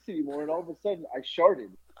my cheeks anymore, and all of a sudden I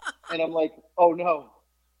sharted, and I'm like, oh no,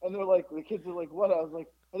 and the kids are like, what? I was like,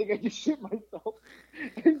 I think I just shit myself.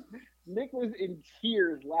 Nick was in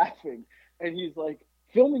tears laughing, and he's like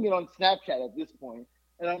filming it on Snapchat at this point,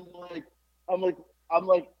 and I'm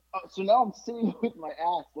like, so now I'm sitting with my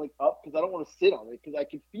ass like up because I don't want to sit on it because I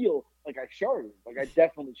can feel like I sharted, like I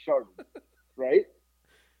definitely sharted, right?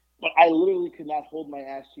 But I literally could not hold my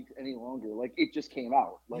ass cheeks any longer. Like, it just came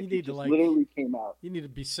out. Like, it just literally came out. You need to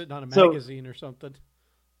be sitting on a magazine or something.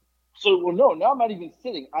 So, no, now I'm not even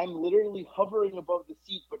sitting. I'm literally hovering above the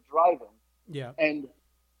seat but driving. Yeah. And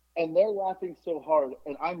and they're laughing so hard,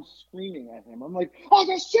 and I'm screaming at him. I'm like, I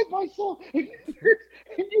just shit myself, and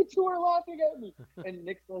you two are laughing at me. And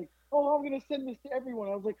Nick's like, oh, I'm gonna send this to everyone.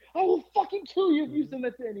 I was like, I will fucking kill you if you send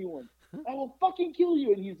that to anyone. I will fucking kill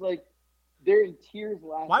you. And he's like, they're in tears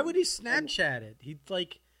laughing. Why would he Snapchat it? He'd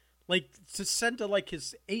like to send to like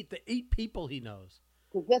the eight people he knows.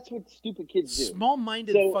 Because that's what stupid kids do.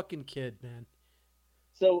 Small-minded fucking kid, man.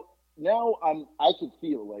 So now I can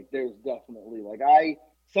feel like there's definitely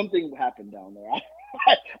something happened down there.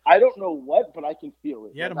 I don't know what, but I can feel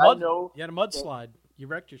it. You had a mudslide. You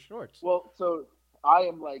wrecked your shorts. Well, so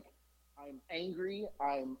I'm angry.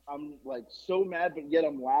 I'm like so mad, but yet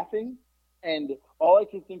I'm laughing. And all I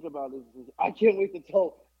can think about is I can't wait to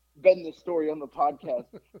tell Ben this story on the podcast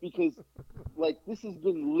because like this has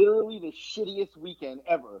been literally the shittiest weekend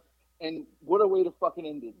ever. And what a way to fucking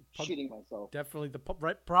end it, shitting myself. Definitely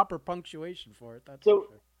the proper punctuation for it. That's so.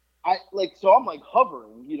 For sure. So I'm like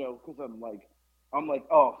hovering, because I'm like,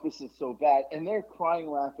 oh, this is so bad, and they're crying,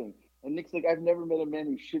 laughing, and Nick's like, I've never met a man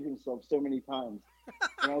who shit himself so many times,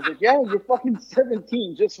 and I was like, yeah, you're fucking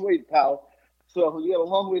 17, just wait, pal. So you got a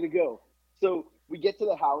long way to go. So we get to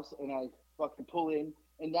the house, and I fucking pull in,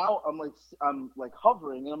 and now I'm like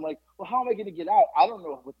hovering, and I'm like, well, how am I gonna get out? I don't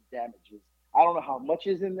know what the damage is. I don't know how much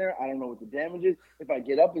is in there. I don't know what the damage is. If I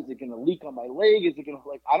get up, is it gonna leak on my leg? Is it gonna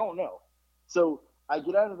I don't know. So I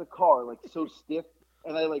get out of the car like so stiff,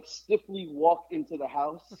 and I like stiffly walk into the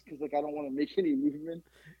house because like I don't want to make any movement.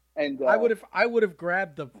 And I would have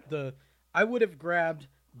grabbed the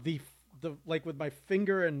like with my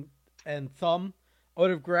finger and thumb. I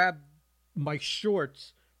would have grabbed my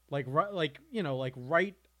shorts like right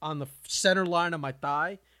on the center line of my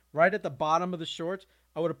thigh, right at the bottom of the shorts.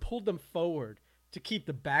 I would have pulled them forward to keep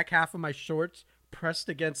the back half of my shorts pressed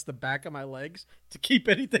against the back of my legs to keep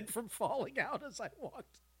anything from falling out as I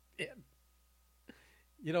walked in.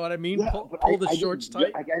 You know what I mean? Yeah, pull the shorts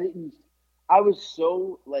tight. I was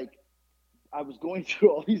so I was going through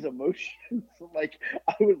all these emotions. Like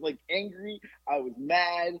I was like angry. I was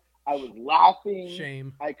mad. I was laughing.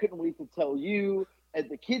 Shame. I couldn't wait to tell you. And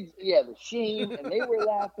the kids, the shame, and they were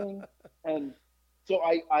laughing. And so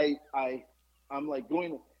I'm like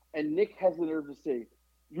going, and Nick has the nerve to say,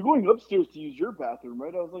 you're going upstairs to use your bathroom,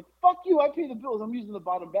 right? I was like, fuck you, I pay the bills. I'm using the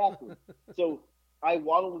bottom bathroom. So I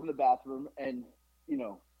waddle in the bathroom and,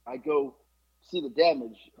 I go see the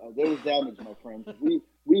damage. There was damage, my friends. We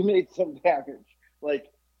made some damage. Like,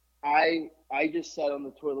 I just sat on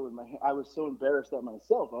the toilet with my hand. I was so embarrassed at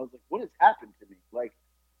myself. I was like, what has happened to me? Like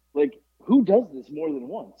who does this more than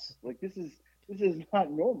once? Like, this is not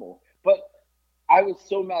normal. But I was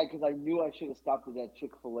so mad because I knew I should have stopped at that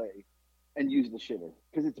Chick-fil-A and use the shitter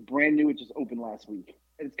because it's brand new. It just opened last week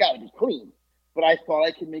and it's got to be clean. But I thought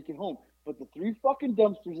I could make it home. But the 3 fucking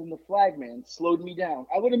dumpsters in the Flagman slowed me down.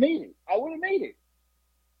 I would have made it.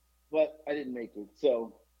 But I didn't make it.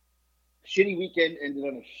 So shitty weekend ended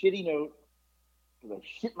on a shitty note because I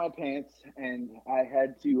shit my pants and I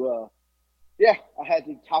had to, I had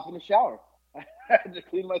to hop in the shower. I had to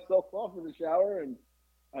clean myself off in the shower and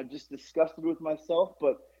I just disgusted with myself.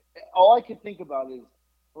 But all I could think about is,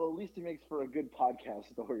 well, at least it makes for a good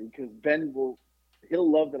podcast story because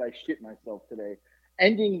he'll love that I shit myself today,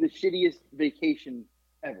 ending the shittiest vacation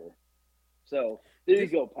ever. So there you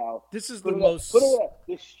go, pal. This is the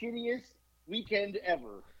shittiest weekend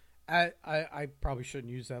ever. I probably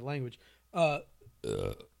shouldn't use that language.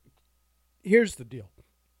 Here's the deal.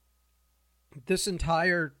 This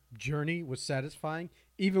entire journey was satisfying,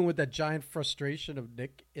 even with that giant frustration of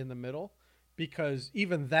Nick in the middle, because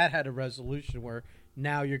even that had a resolution where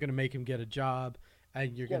now you're going to make him get a job,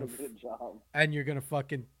 and you're going to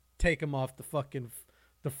fucking take him off the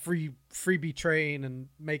freebie train and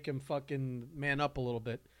make him fucking man up a little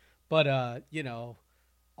bit. But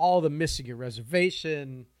all the missing your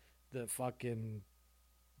reservation, the fucking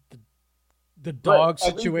the dog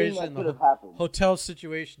situation, the hotel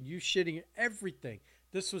situation, you shitting, everything.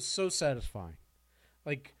 This was so satisfying.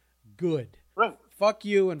 Like, good. Right. Fuck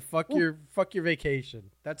you and fuck your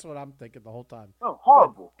vacation. That's what I'm thinking the whole time. Oh,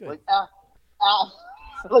 horrible. Good.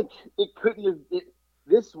 Like it couldn't have.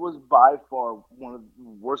 This was by far one of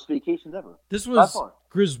the worst vacations ever. This was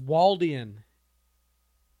Griswoldian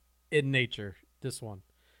in nature. This one.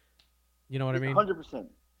 You know what I mean? 100%.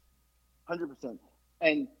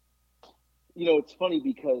 And it's funny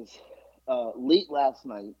because late last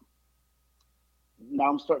night, now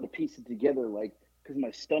I'm starting to piece it together, like, because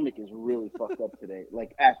my stomach is really fucked up today.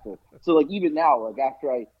 Like, after. So, like, even now, like,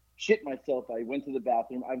 after I shit myself, I went to the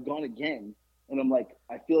bathroom. I've gone again, and I'm like,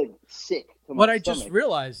 I feel like sick. What I just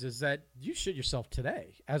realized is that you shit yourself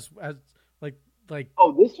today. As like, Like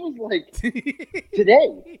Oh, this was like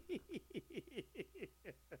today.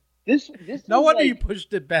 This no was wonder you like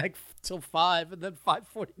pushed it back till 5 and then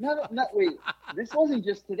 5:40. not wait. This wasn't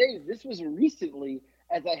just today. This was recently,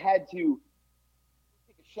 as I had to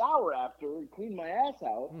take a shower after and clean my ass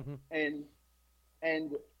out, Mm-hmm. and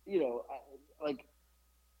and like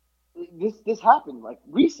this happened like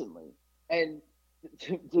recently, and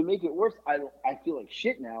to make it worse, I feel like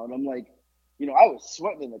shit now, and I'm like, I was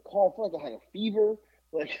sweating in the car. I felt like I had a fever,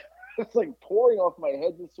 like it's like pouring off my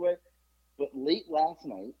head with sweat. But late last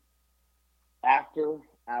night, after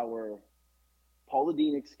our Paula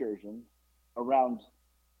Deen excursion, around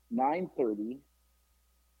 9:30,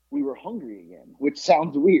 we were hungry again, which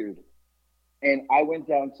sounds weird. And I went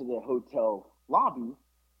down to the hotel lobby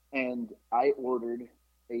and I ordered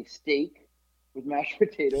a steak with mashed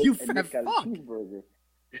potatoes You and fat Nick got fuck. a cheeseburger.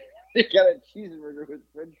 Nick got a cheeseburger with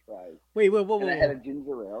French fries. Wait, whoa. And I had a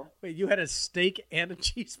ginger ale. Wait, you had a steak and a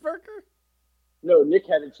cheeseburger? No, Nick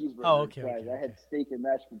had a cheeseburger Oh, with okay, fries. okay, I had okay. steak and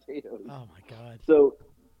mashed potatoes. Oh my god. So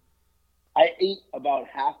I ate about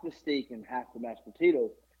half the steak and half the mashed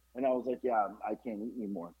potatoes, and I was like, yeah, I can't eat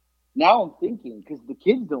anymore. Now I'm thinking, because the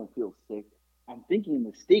kids don't feel sick, I'm thinking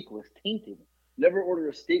the steak was tainted. Never order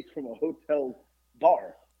a steak from a hotel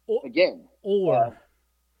bar again.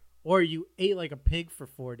 Or you ate like a pig for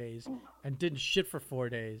 4 days and didn't shit for 4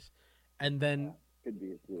 days, and then Could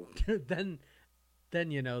be it too. then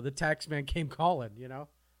the tax man came calling.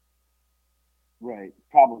 Right,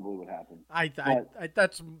 probably what happened.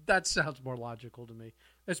 That sounds more logical to me,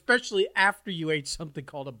 especially after you ate something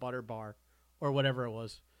called a butter bar or whatever it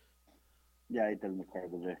was. Yeah, I ate that in the car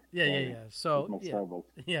today. Yeah. So With my Starbucks.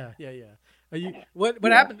 yeah.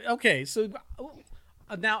 What happened? Okay, so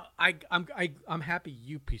now I'm happy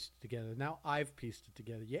you pieced it together. Now I've pieced it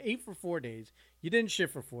together. You ate for 4 days. You didn't shit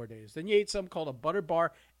for 4 days. Then you ate something called a butter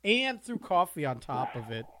bar and threw coffee on top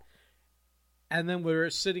of it. And then we were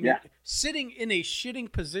sitting in a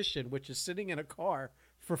shitting position, which is sitting in a car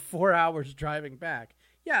for 4 hours driving back.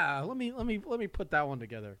 Yeah, let me put that one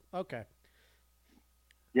together. Okay.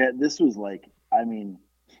 Yeah, this was like, I mean,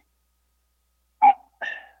 I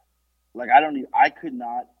could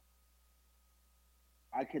not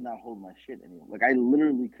hold my shit anymore. Like, I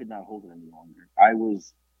literally could not hold it any longer. I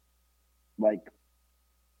was like,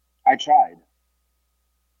 I tried.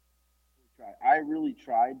 I really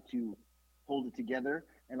tried to hold it together,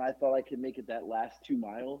 and I thought I could make it that last 2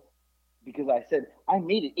 miles because I said, I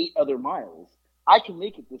made it 8 other miles. I can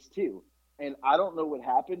make it this too. And I don't know what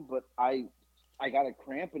happened, but I got a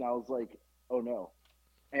cramp and I was like, oh no.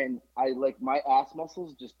 And my ass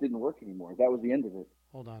muscles just didn't work anymore. That was the end of it.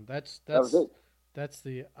 Hold on. That was it. That's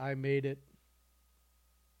the I made it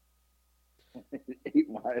 8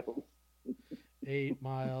 miles. 8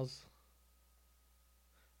 miles.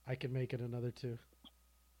 I can make it another 2.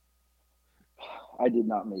 I did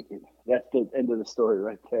not make it. That's the end of the story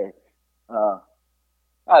right there.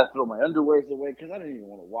 I had to throw my underwears away because I didn't even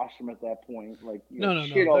want to wash them at that point. Like,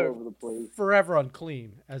 shit all over the place. Forever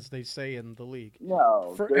unclean, as they say in the league.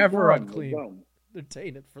 No, forever unclean. They're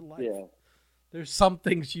tainted for life. Yeah. There's some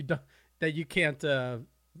things that you can't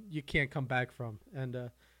come back from, and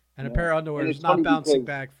a pair of underwear is not bouncing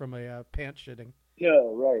back from a pant shitting. Yeah,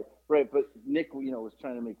 right. But Nick, was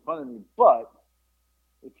trying to make fun of me. But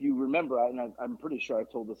if you remember, I'm pretty sure I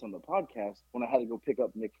told this on the podcast when I had to go pick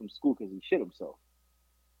up Nick from school because he shit himself.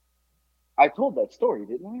 I told that story,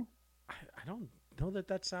 didn't I? I don't know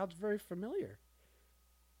that sounds very familiar.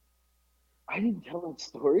 I didn't tell that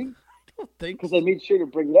story? I don't think because I made sure to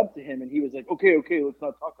bring it up to him, and he was like, okay, let's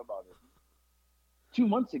not talk about it. 2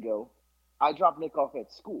 months ago, I dropped Nick off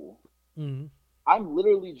at school. Mm-hmm. I'm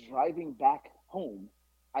literally driving back home.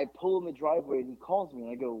 I pull in the driveway, and he calls me,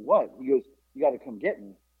 and I go, what? He goes, you got to come get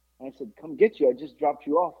me. And I said, come get you. I just dropped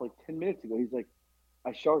you off like 10 minutes ago. He's like,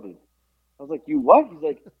 I sharted. I was like, you what? He's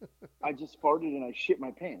like, I just farted and I shit my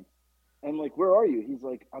pants. And I'm like, where are you? He's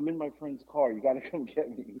like, I'm in my friend's car. You got to come get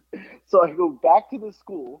me. So I go back to the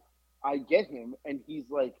school. I get him, and he's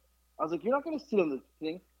like, I was like, you're not going to sit on the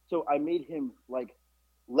thing. So I made him like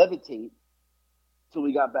levitate till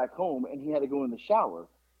we got back home, and he had to go in the shower.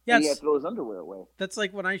 Yeah, and he had to throw his underwear away. That's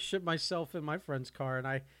like when I shit myself in my friend's car, and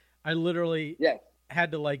I literally had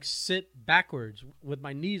to like sit backwards with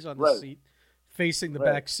my knees on the seat, facing the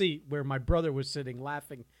back seat where my brother was sitting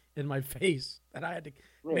laughing in my face, and I had to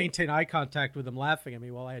maintain eye contact with him laughing at me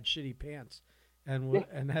while I had shitty pants. I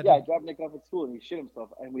dropped Nick off at school and he shit himself,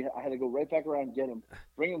 and I had to go right back around and get him,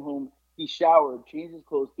 bring him home. He showered, changed his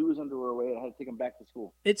clothes, threw his underwear away, and I had to take him back to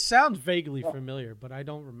school. It sounds vaguely familiar, but I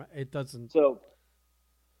don't remember. It doesn't. So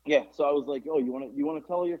I was like, "Oh, you want to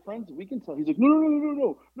tell your friends? We can tell." He's like,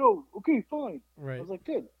 "No. Okay, okay, fine. Right. I was like,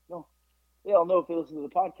 good. No, they all know if they listen to the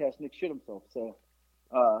podcast, Nick shit himself. So,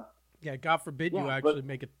 Yeah, God forbid you yeah, actually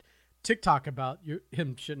make a TikTok about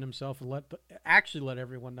him shitting himself and let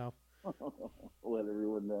everyone know. let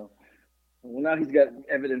everyone know. Well, now he's got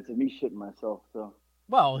evidence of me shitting myself, so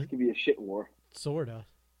Well, this could be a shit war. sorta.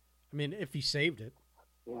 I mean, if he saved it.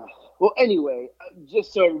 Yeah. Well, anyway,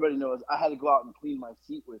 just so everybody knows, I had to go out and clean my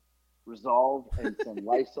seat with Resolve and some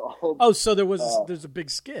Lysol. Oh, so there's a big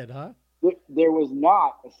skid, huh? There was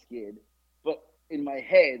not a skid, but in my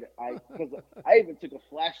head, because I even took a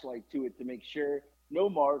flashlight to it to make sure, no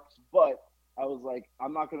marks, but I was like,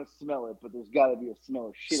 I'm not gonna smell it, but there's got to be a smell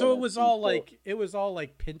of shit. So on it was all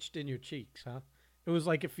like pinched in your cheeks, huh? It was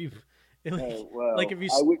like if you, well, like if you,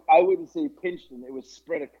 I wouldn't say pinched, and it was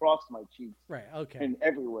spread across my cheeks, right? Okay. and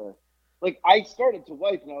everywhere. Like I started to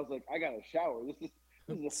wipe, and I was like, I got to shower. This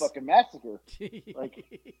is a fucking massacre. Like,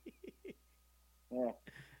 yeah.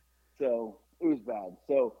 So it was bad.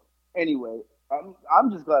 So anyway,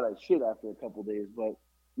 I'm just glad I shit after a couple days, but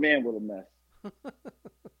man, what a mess.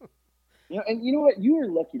 And you know what? You are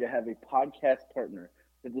lucky to have a podcast partner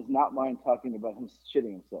that does not mind talking about him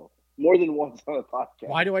shitting himself more than once on a podcast.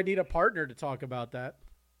 Why do I need a partner to talk about that?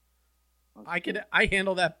 I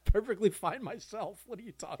handle that perfectly fine myself. What are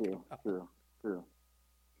you talking about? True.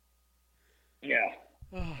 Yeah.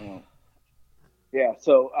 Yeah,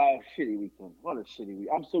 so shitty weekend. What a shitty week.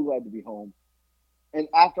 I'm so glad to be home. And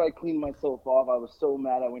after I cleaned myself off, I was so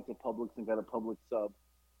mad I went to Publix and got a Publix sub.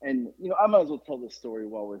 And, I might as well tell this story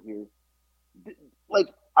while we're here. Like,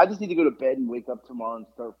 I just need to go to bed and wake up tomorrow and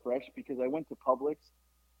start fresh because I went to Publix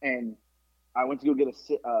and I went to go get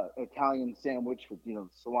a Italian sandwich with,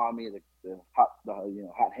 salami, the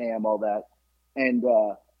hot ham, all that. And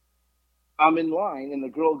I'm in line and the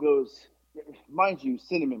girl goes, mind you,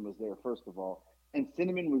 Cinnamon was there, first of all. And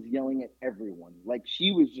Cinnamon was yelling at everyone. Like,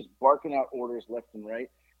 she was just barking out orders left and right.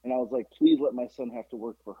 And I was like, please let my son have to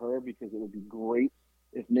work for her because it would be great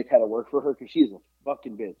if Nick had to work for her because she is a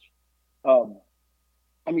fucking bitch.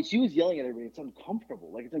 I mean, she was yelling at everybody. It's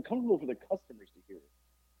uncomfortable. Like, it's uncomfortable for the customers to hear it.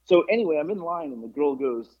 So anyway, I'm in line and the girl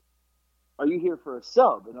goes, are you here for a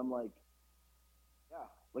sub? And I'm like, yeah.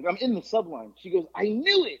 Like, I'm in the sub line. She goes, I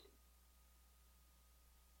knew it.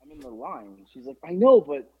 I'm in the line. She's like, I know,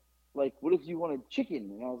 but like, what if you wanted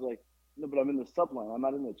chicken? And I was like, no, but I'm in the sub line. I'm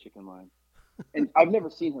not in the chicken line. And I've never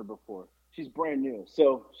seen her before. She's brand new.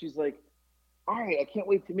 So she's like, all right, I can't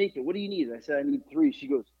wait to make it. What do you need? And I said, I need 3. She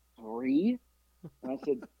goes, 3? And I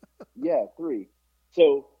said, yeah, 3.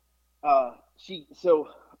 So she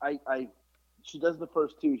does the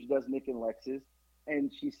first 2. She does Nick and Lex's.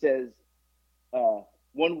 And she says,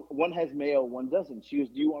 one has mayo, one doesn't. She goes,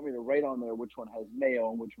 do you want me to write on there which one has mayo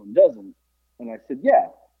and which one doesn't? And I said, yeah,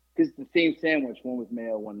 because it's the same sandwich, one with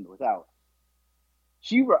mayo, one without.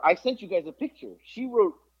 I sent you guys a picture. She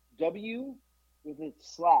wrote W with a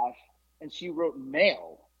slash, and she wrote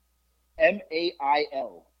mail,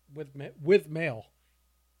 M-A-I-L. With mail.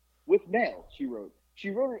 With mail, she wrote. She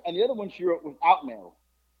wrote it, and the other one she wrote without mail.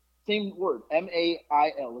 Same word,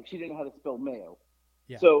 M-A-I-L. Like, she didn't know how to spell mayo.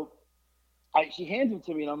 Yeah. So she hands it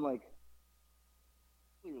to me, and I'm like,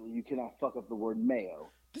 clearly you cannot fuck up the word mayo.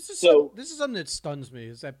 This is something that stuns me,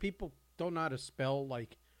 is that people don't know how to spell,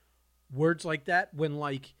 like, words like that when,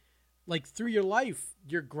 like through your life,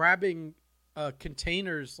 you're grabbing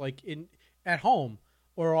containers, like, at home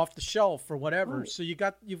or off the shelf or whatever. Right. So you've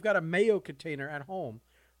got a mayo container at home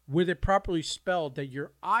with it properly spelled that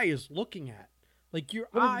your eye is looking at. Like, your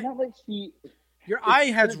eye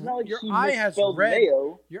has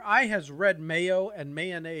read mayo and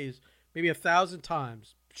mayonnaise maybe 1,000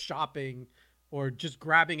 times shopping or just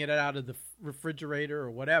grabbing it out of the refrigerator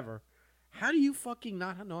or whatever. How do you fucking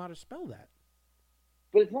not know how to spell that?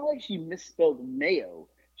 But it's not like she misspelled mayo.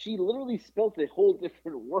 She literally spelled a whole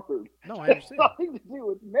different word. No, I understand. It has nothing to do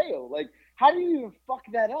with mayo. Like, how do you even fuck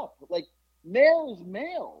that up? Like, mail is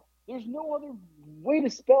mail. There's no other way to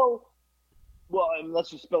spell. Well,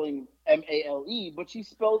 unless you're spelling M-A-L-E, but she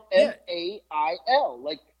spelled M-A-I-L.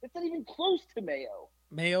 Like, it's not even close to mayo.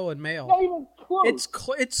 Mayo and mail. Not even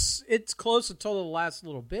close. It's close until the last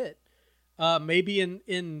little bit. Maybe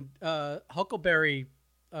in Huckleberry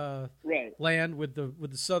land with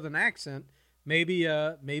the southern accent, maybe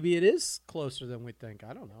it is closer than we think.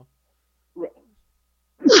 I don't know. Right.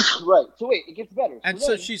 Right. So wait, it gets better.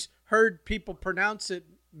 So she's heard people pronounce it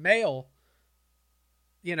mail,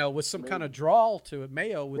 with some kind of drawl to it,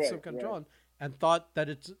 mayo with some kind of drawl, and thought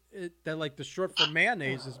that that like the short for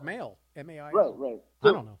mayonnaise is mail, M-A-I-L. Right. So,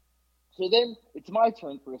 I don't know. So then it's my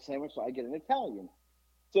turn for a sandwich, so I get an Italian.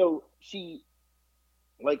 So she,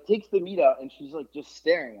 like, takes the meat out, and she's, like, just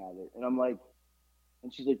staring at it. And I'm like,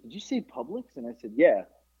 And she's like, did you say Publix? And I said, yeah.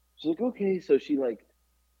 She's like, okay. So she like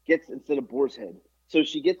gets, instead of Boar's Head. So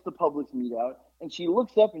she gets the Publix meat out and she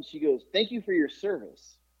looks up and she goes, thank you for your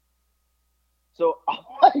service. So I'm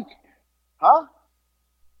like, huh?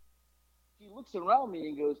 She looks around me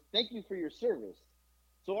and goes, thank you for your service.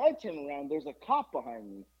 So I turn around, there's a cop behind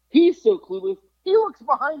me. He's so clueless, he looks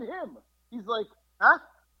behind him. He's like, huh?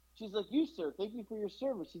 She's like, you, sir, thank you for your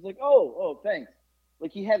service. He's like, oh, thanks.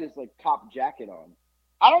 Like, he had his, like, cop jacket on.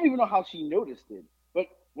 I don't even know how she noticed it. But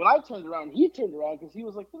when I turned around, he turned around because he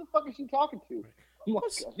was like, who the fuck is she talking to? I'm like,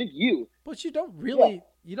 I think you. But you don't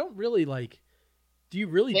really, like, do you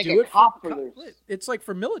really Thank do a it cop for for this. It's like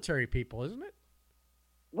for military people, isn't it?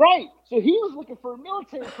 Right. So he was looking for a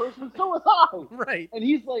military person, so was I. Right. And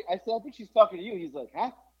he's like, I said, I think she's talking to you. He's like,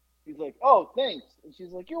 huh? He's like, oh, thanks. And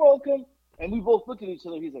she's like, you're welcome. And we both looked at each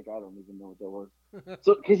other. He's like, I don't even know what that was.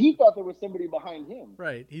 So, because he thought there was somebody behind him.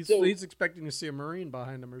 Right. He's expecting to see a Marine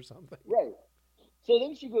behind him or something. Right. So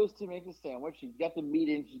then she goes to make a sandwich. She's got the meat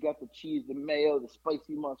in. She's got the cheese, the mayo, the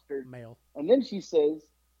spicy mustard. Mayo. And then she says,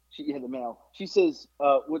 the mayo. She says,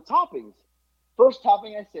 with toppings. First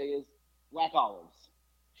topping I say is black olives.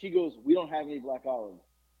 She goes, we don't have any black olives.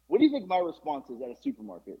 What do you think my response is at a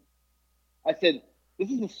supermarket? I said, this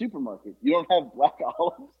is a supermarket. You don't have black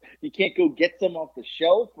olives? You can't go get some off the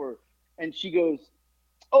shelf? And she goes,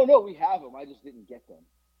 oh, no, we have them. I just didn't get them.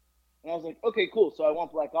 And I was like, okay, cool. So I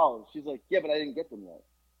want black olives. She's like, yeah, but I didn't get them yet.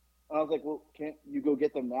 And I was like, well, can't you go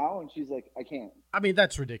get them now? And she's like, I can't. I mean,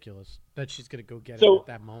 that's ridiculous that she's going to go get it at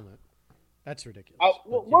that moment. That's ridiculous.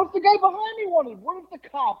 What if the guy behind me wanted? What if the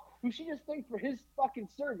cop, who she just thanked for his fucking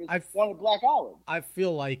service, wanted black olives? I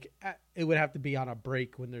feel like it would have to be on a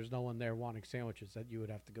break when there's no one there wanting sandwiches that you would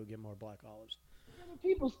have to go get more black olives.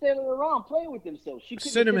 People standing around playing with themselves.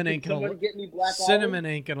 Cinnamon ain't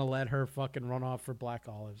gonna let her fucking run off for black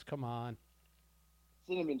olives. Come on.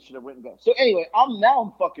 Cinnamon should have went and got. So anyway,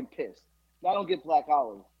 I'm fucking pissed. I don't get black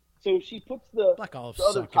olives. So she puts the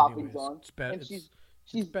other toppings on, and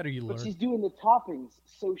she's better you learn. But she's doing the toppings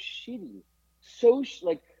so shitty,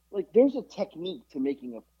 like there's a technique to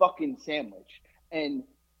making a fucking sandwich, and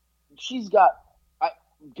she's got.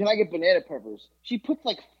 Can I get banana peppers? She puts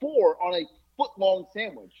like 4 on a foot-long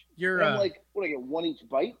sandwich. I'm like, what, I get one each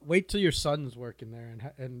bite? Wait till your son's working there,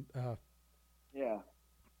 and yeah,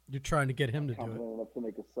 you're trying to get him to do it. Enough to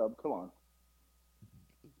make a sub. Come on.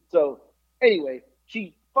 So anyway,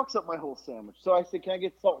 she fucks up my whole sandwich. So I said, can I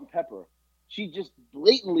get salt and pepper? She just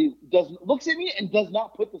blatantly looks at me and does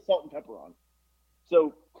not put the salt and pepper on.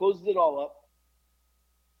 So closes it all up.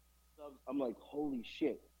 I'm like, holy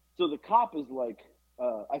shit. So the cop is like,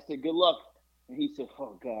 I said, good luck. And he said,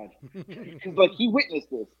 oh, God. Because, like, he witnessed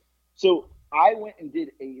this. So I went and did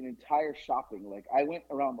an entire shopping. Like, I went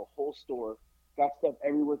around the whole store, got stuff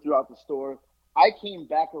everywhere throughout the store. I came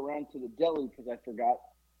back around to the deli because I forgot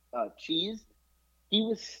cheese. He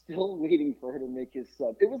was still waiting for her to make his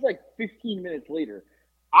sub. It was like 15 minutes later.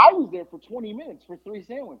 I was there for 20 minutes for 3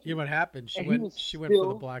 sandwiches. Yeah, what happened? She went for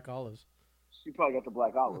the black olives. She probably got the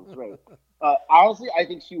black olives, right. Honestly, I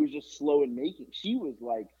think she was just slow in making. She was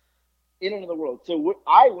like in another world. So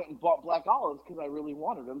I went and bought black olives because I really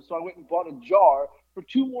wanted them. So I went and bought a jar for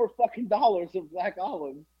 $2 more fucking dollars of black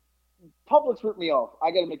olives. Publix ripped me off.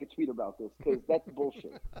 I got to make a tweet about this because that's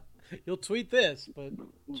bullshit. You'll tweet this, but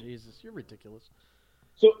Jesus, you're ridiculous.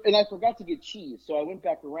 So, and I forgot to get cheese. So I went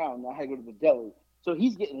back around. I had to go to the deli. So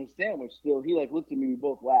he's getting his sandwich still. He like looked at me. We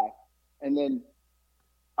both laughed. And then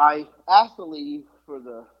I asked the lady for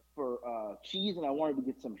cheese, and I wanted to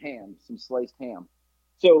get some ham, some sliced ham.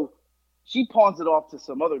 So she pawns it off to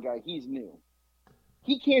some other guy. He's new.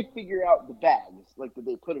 He can't figure out the bags like that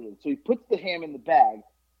they put it in. So he puts the ham in the bag,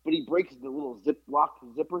 but he breaks the little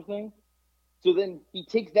zipper thing. So then he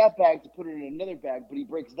takes that bag to put it in another bag, but he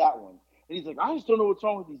breaks that one. And he's like, I just don't know what's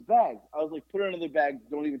wrong with these bags. I was like, put it in another bag.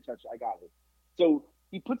 Don't even touch it. I got it. So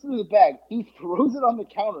he puts it in the bag. He throws it on the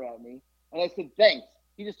counter at me. And I said, thanks.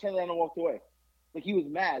 He just turned around and walked away. Like he was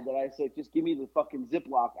mad that I said, just give me the fucking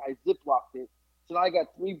Ziploc. I Ziplocked it. So now I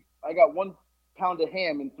got 1 pound of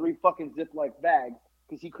ham in 3 fucking Ziploc bags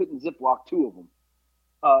because he couldn't Ziploc 2 of them.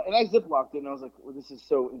 And I Ziplocked it, and I was like, well, this is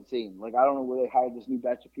so insane. Like, I don't know where they hired this new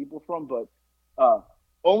batch of people from, but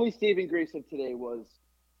only saving grace of today was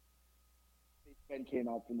Ben came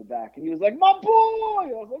out from the back, and he was like, my boy!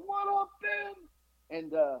 I was like, what up, Ben?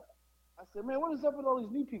 And I said, man, what is up with all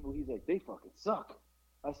these new people? He's like, they fucking suck.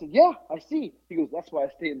 I said, yeah, I see. He goes, that's why I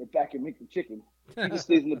stay in the back and make the chicken. He just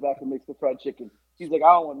stays in the back and makes the fried chicken. He's like,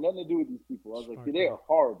 I don't want nothing to do with these people. I was like, they are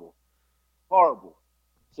horrible. Horrible.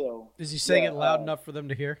 So is he saying it loud enough for them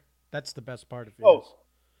to hear? That's the best part of it.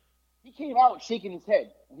 He came out shaking his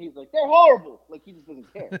head, and he's like, "They're horrible." Like he just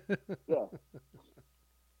doesn't care. Yeah.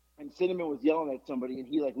 And Cinnamon was yelling at somebody, and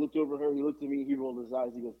he like looked over her. He looked at me. He rolled his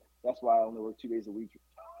eyes. He goes, "That's why I only work 2 days a week."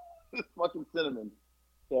 Fucking Cinnamon.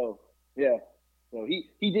 So yeah. So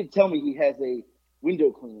he did tell me he has a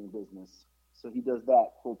window cleaning business. So he does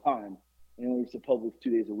that full time, and he only works at Publix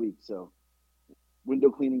 2 days a week. So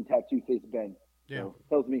window cleaning, tattoo face Ben. Yeah. So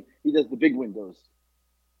tells me he does the big windows.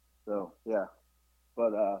 So yeah.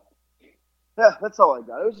 But yeah, that's all I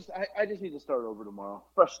got. It was just I just need to start over tomorrow.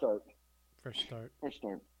 Fresh start. Fresh start. Fresh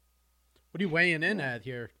start. What are you weighing in at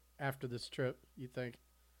here after this trip, you think?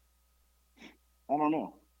 I don't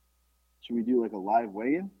know. Should we do like a live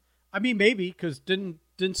weigh-in? I mean, maybe, because didn't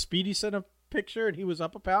Speedy send a picture and he was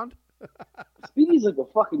up a pound? Speedy's like a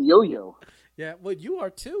fucking yo-yo. Yeah, well, you are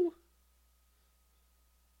too.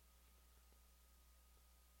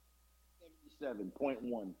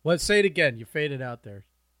 77.1. Let's say it again. You faded out there.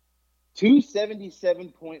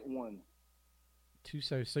 277.1.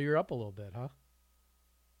 So you're up a little bit, huh?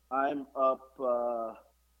 I'm up a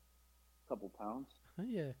couple pounds. Oh,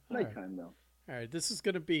 yeah. Nighttime, though. All right, this is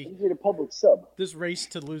going to be... I did a public sub. This race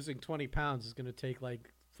to losing 20 pounds is going to take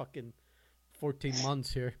like fucking 14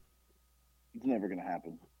 months here. It's never going to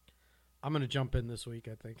happen. I'm going to jump in this week,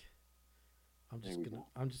 I think. I'm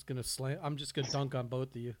just going to dunk on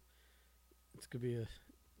both of you. It's going to be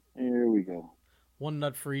Here we go. one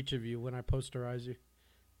nut for each of you when I posterize you.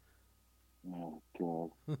 Oh,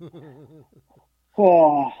 God.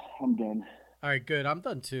 Oh, I'm done. All right, good. I'm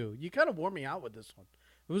done too. You kind of wore me out with this one.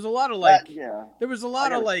 It was a lot of like, yeah. There was a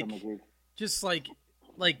lot of like, just like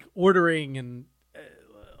ordering and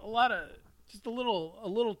a lot of just a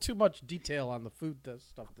little too much detail on the food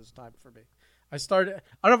stuff this time for me. I don't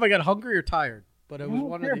know if I got hungry or tired, but it was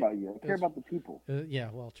one of the. I don't care about you. I care about the people. Yeah,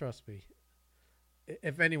 well, trust me.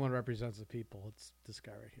 If anyone represents the people, it's this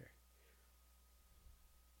guy right here.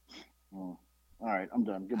 Oh. All right, I'm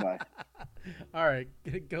done. Goodbye. All right,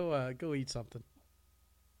 go eat something.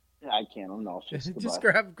 Yeah, I can't. I'm nauseous. Just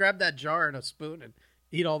grab that jar and a spoon and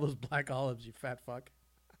eat all those black olives, you fat fuck.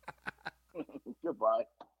 Goodbye.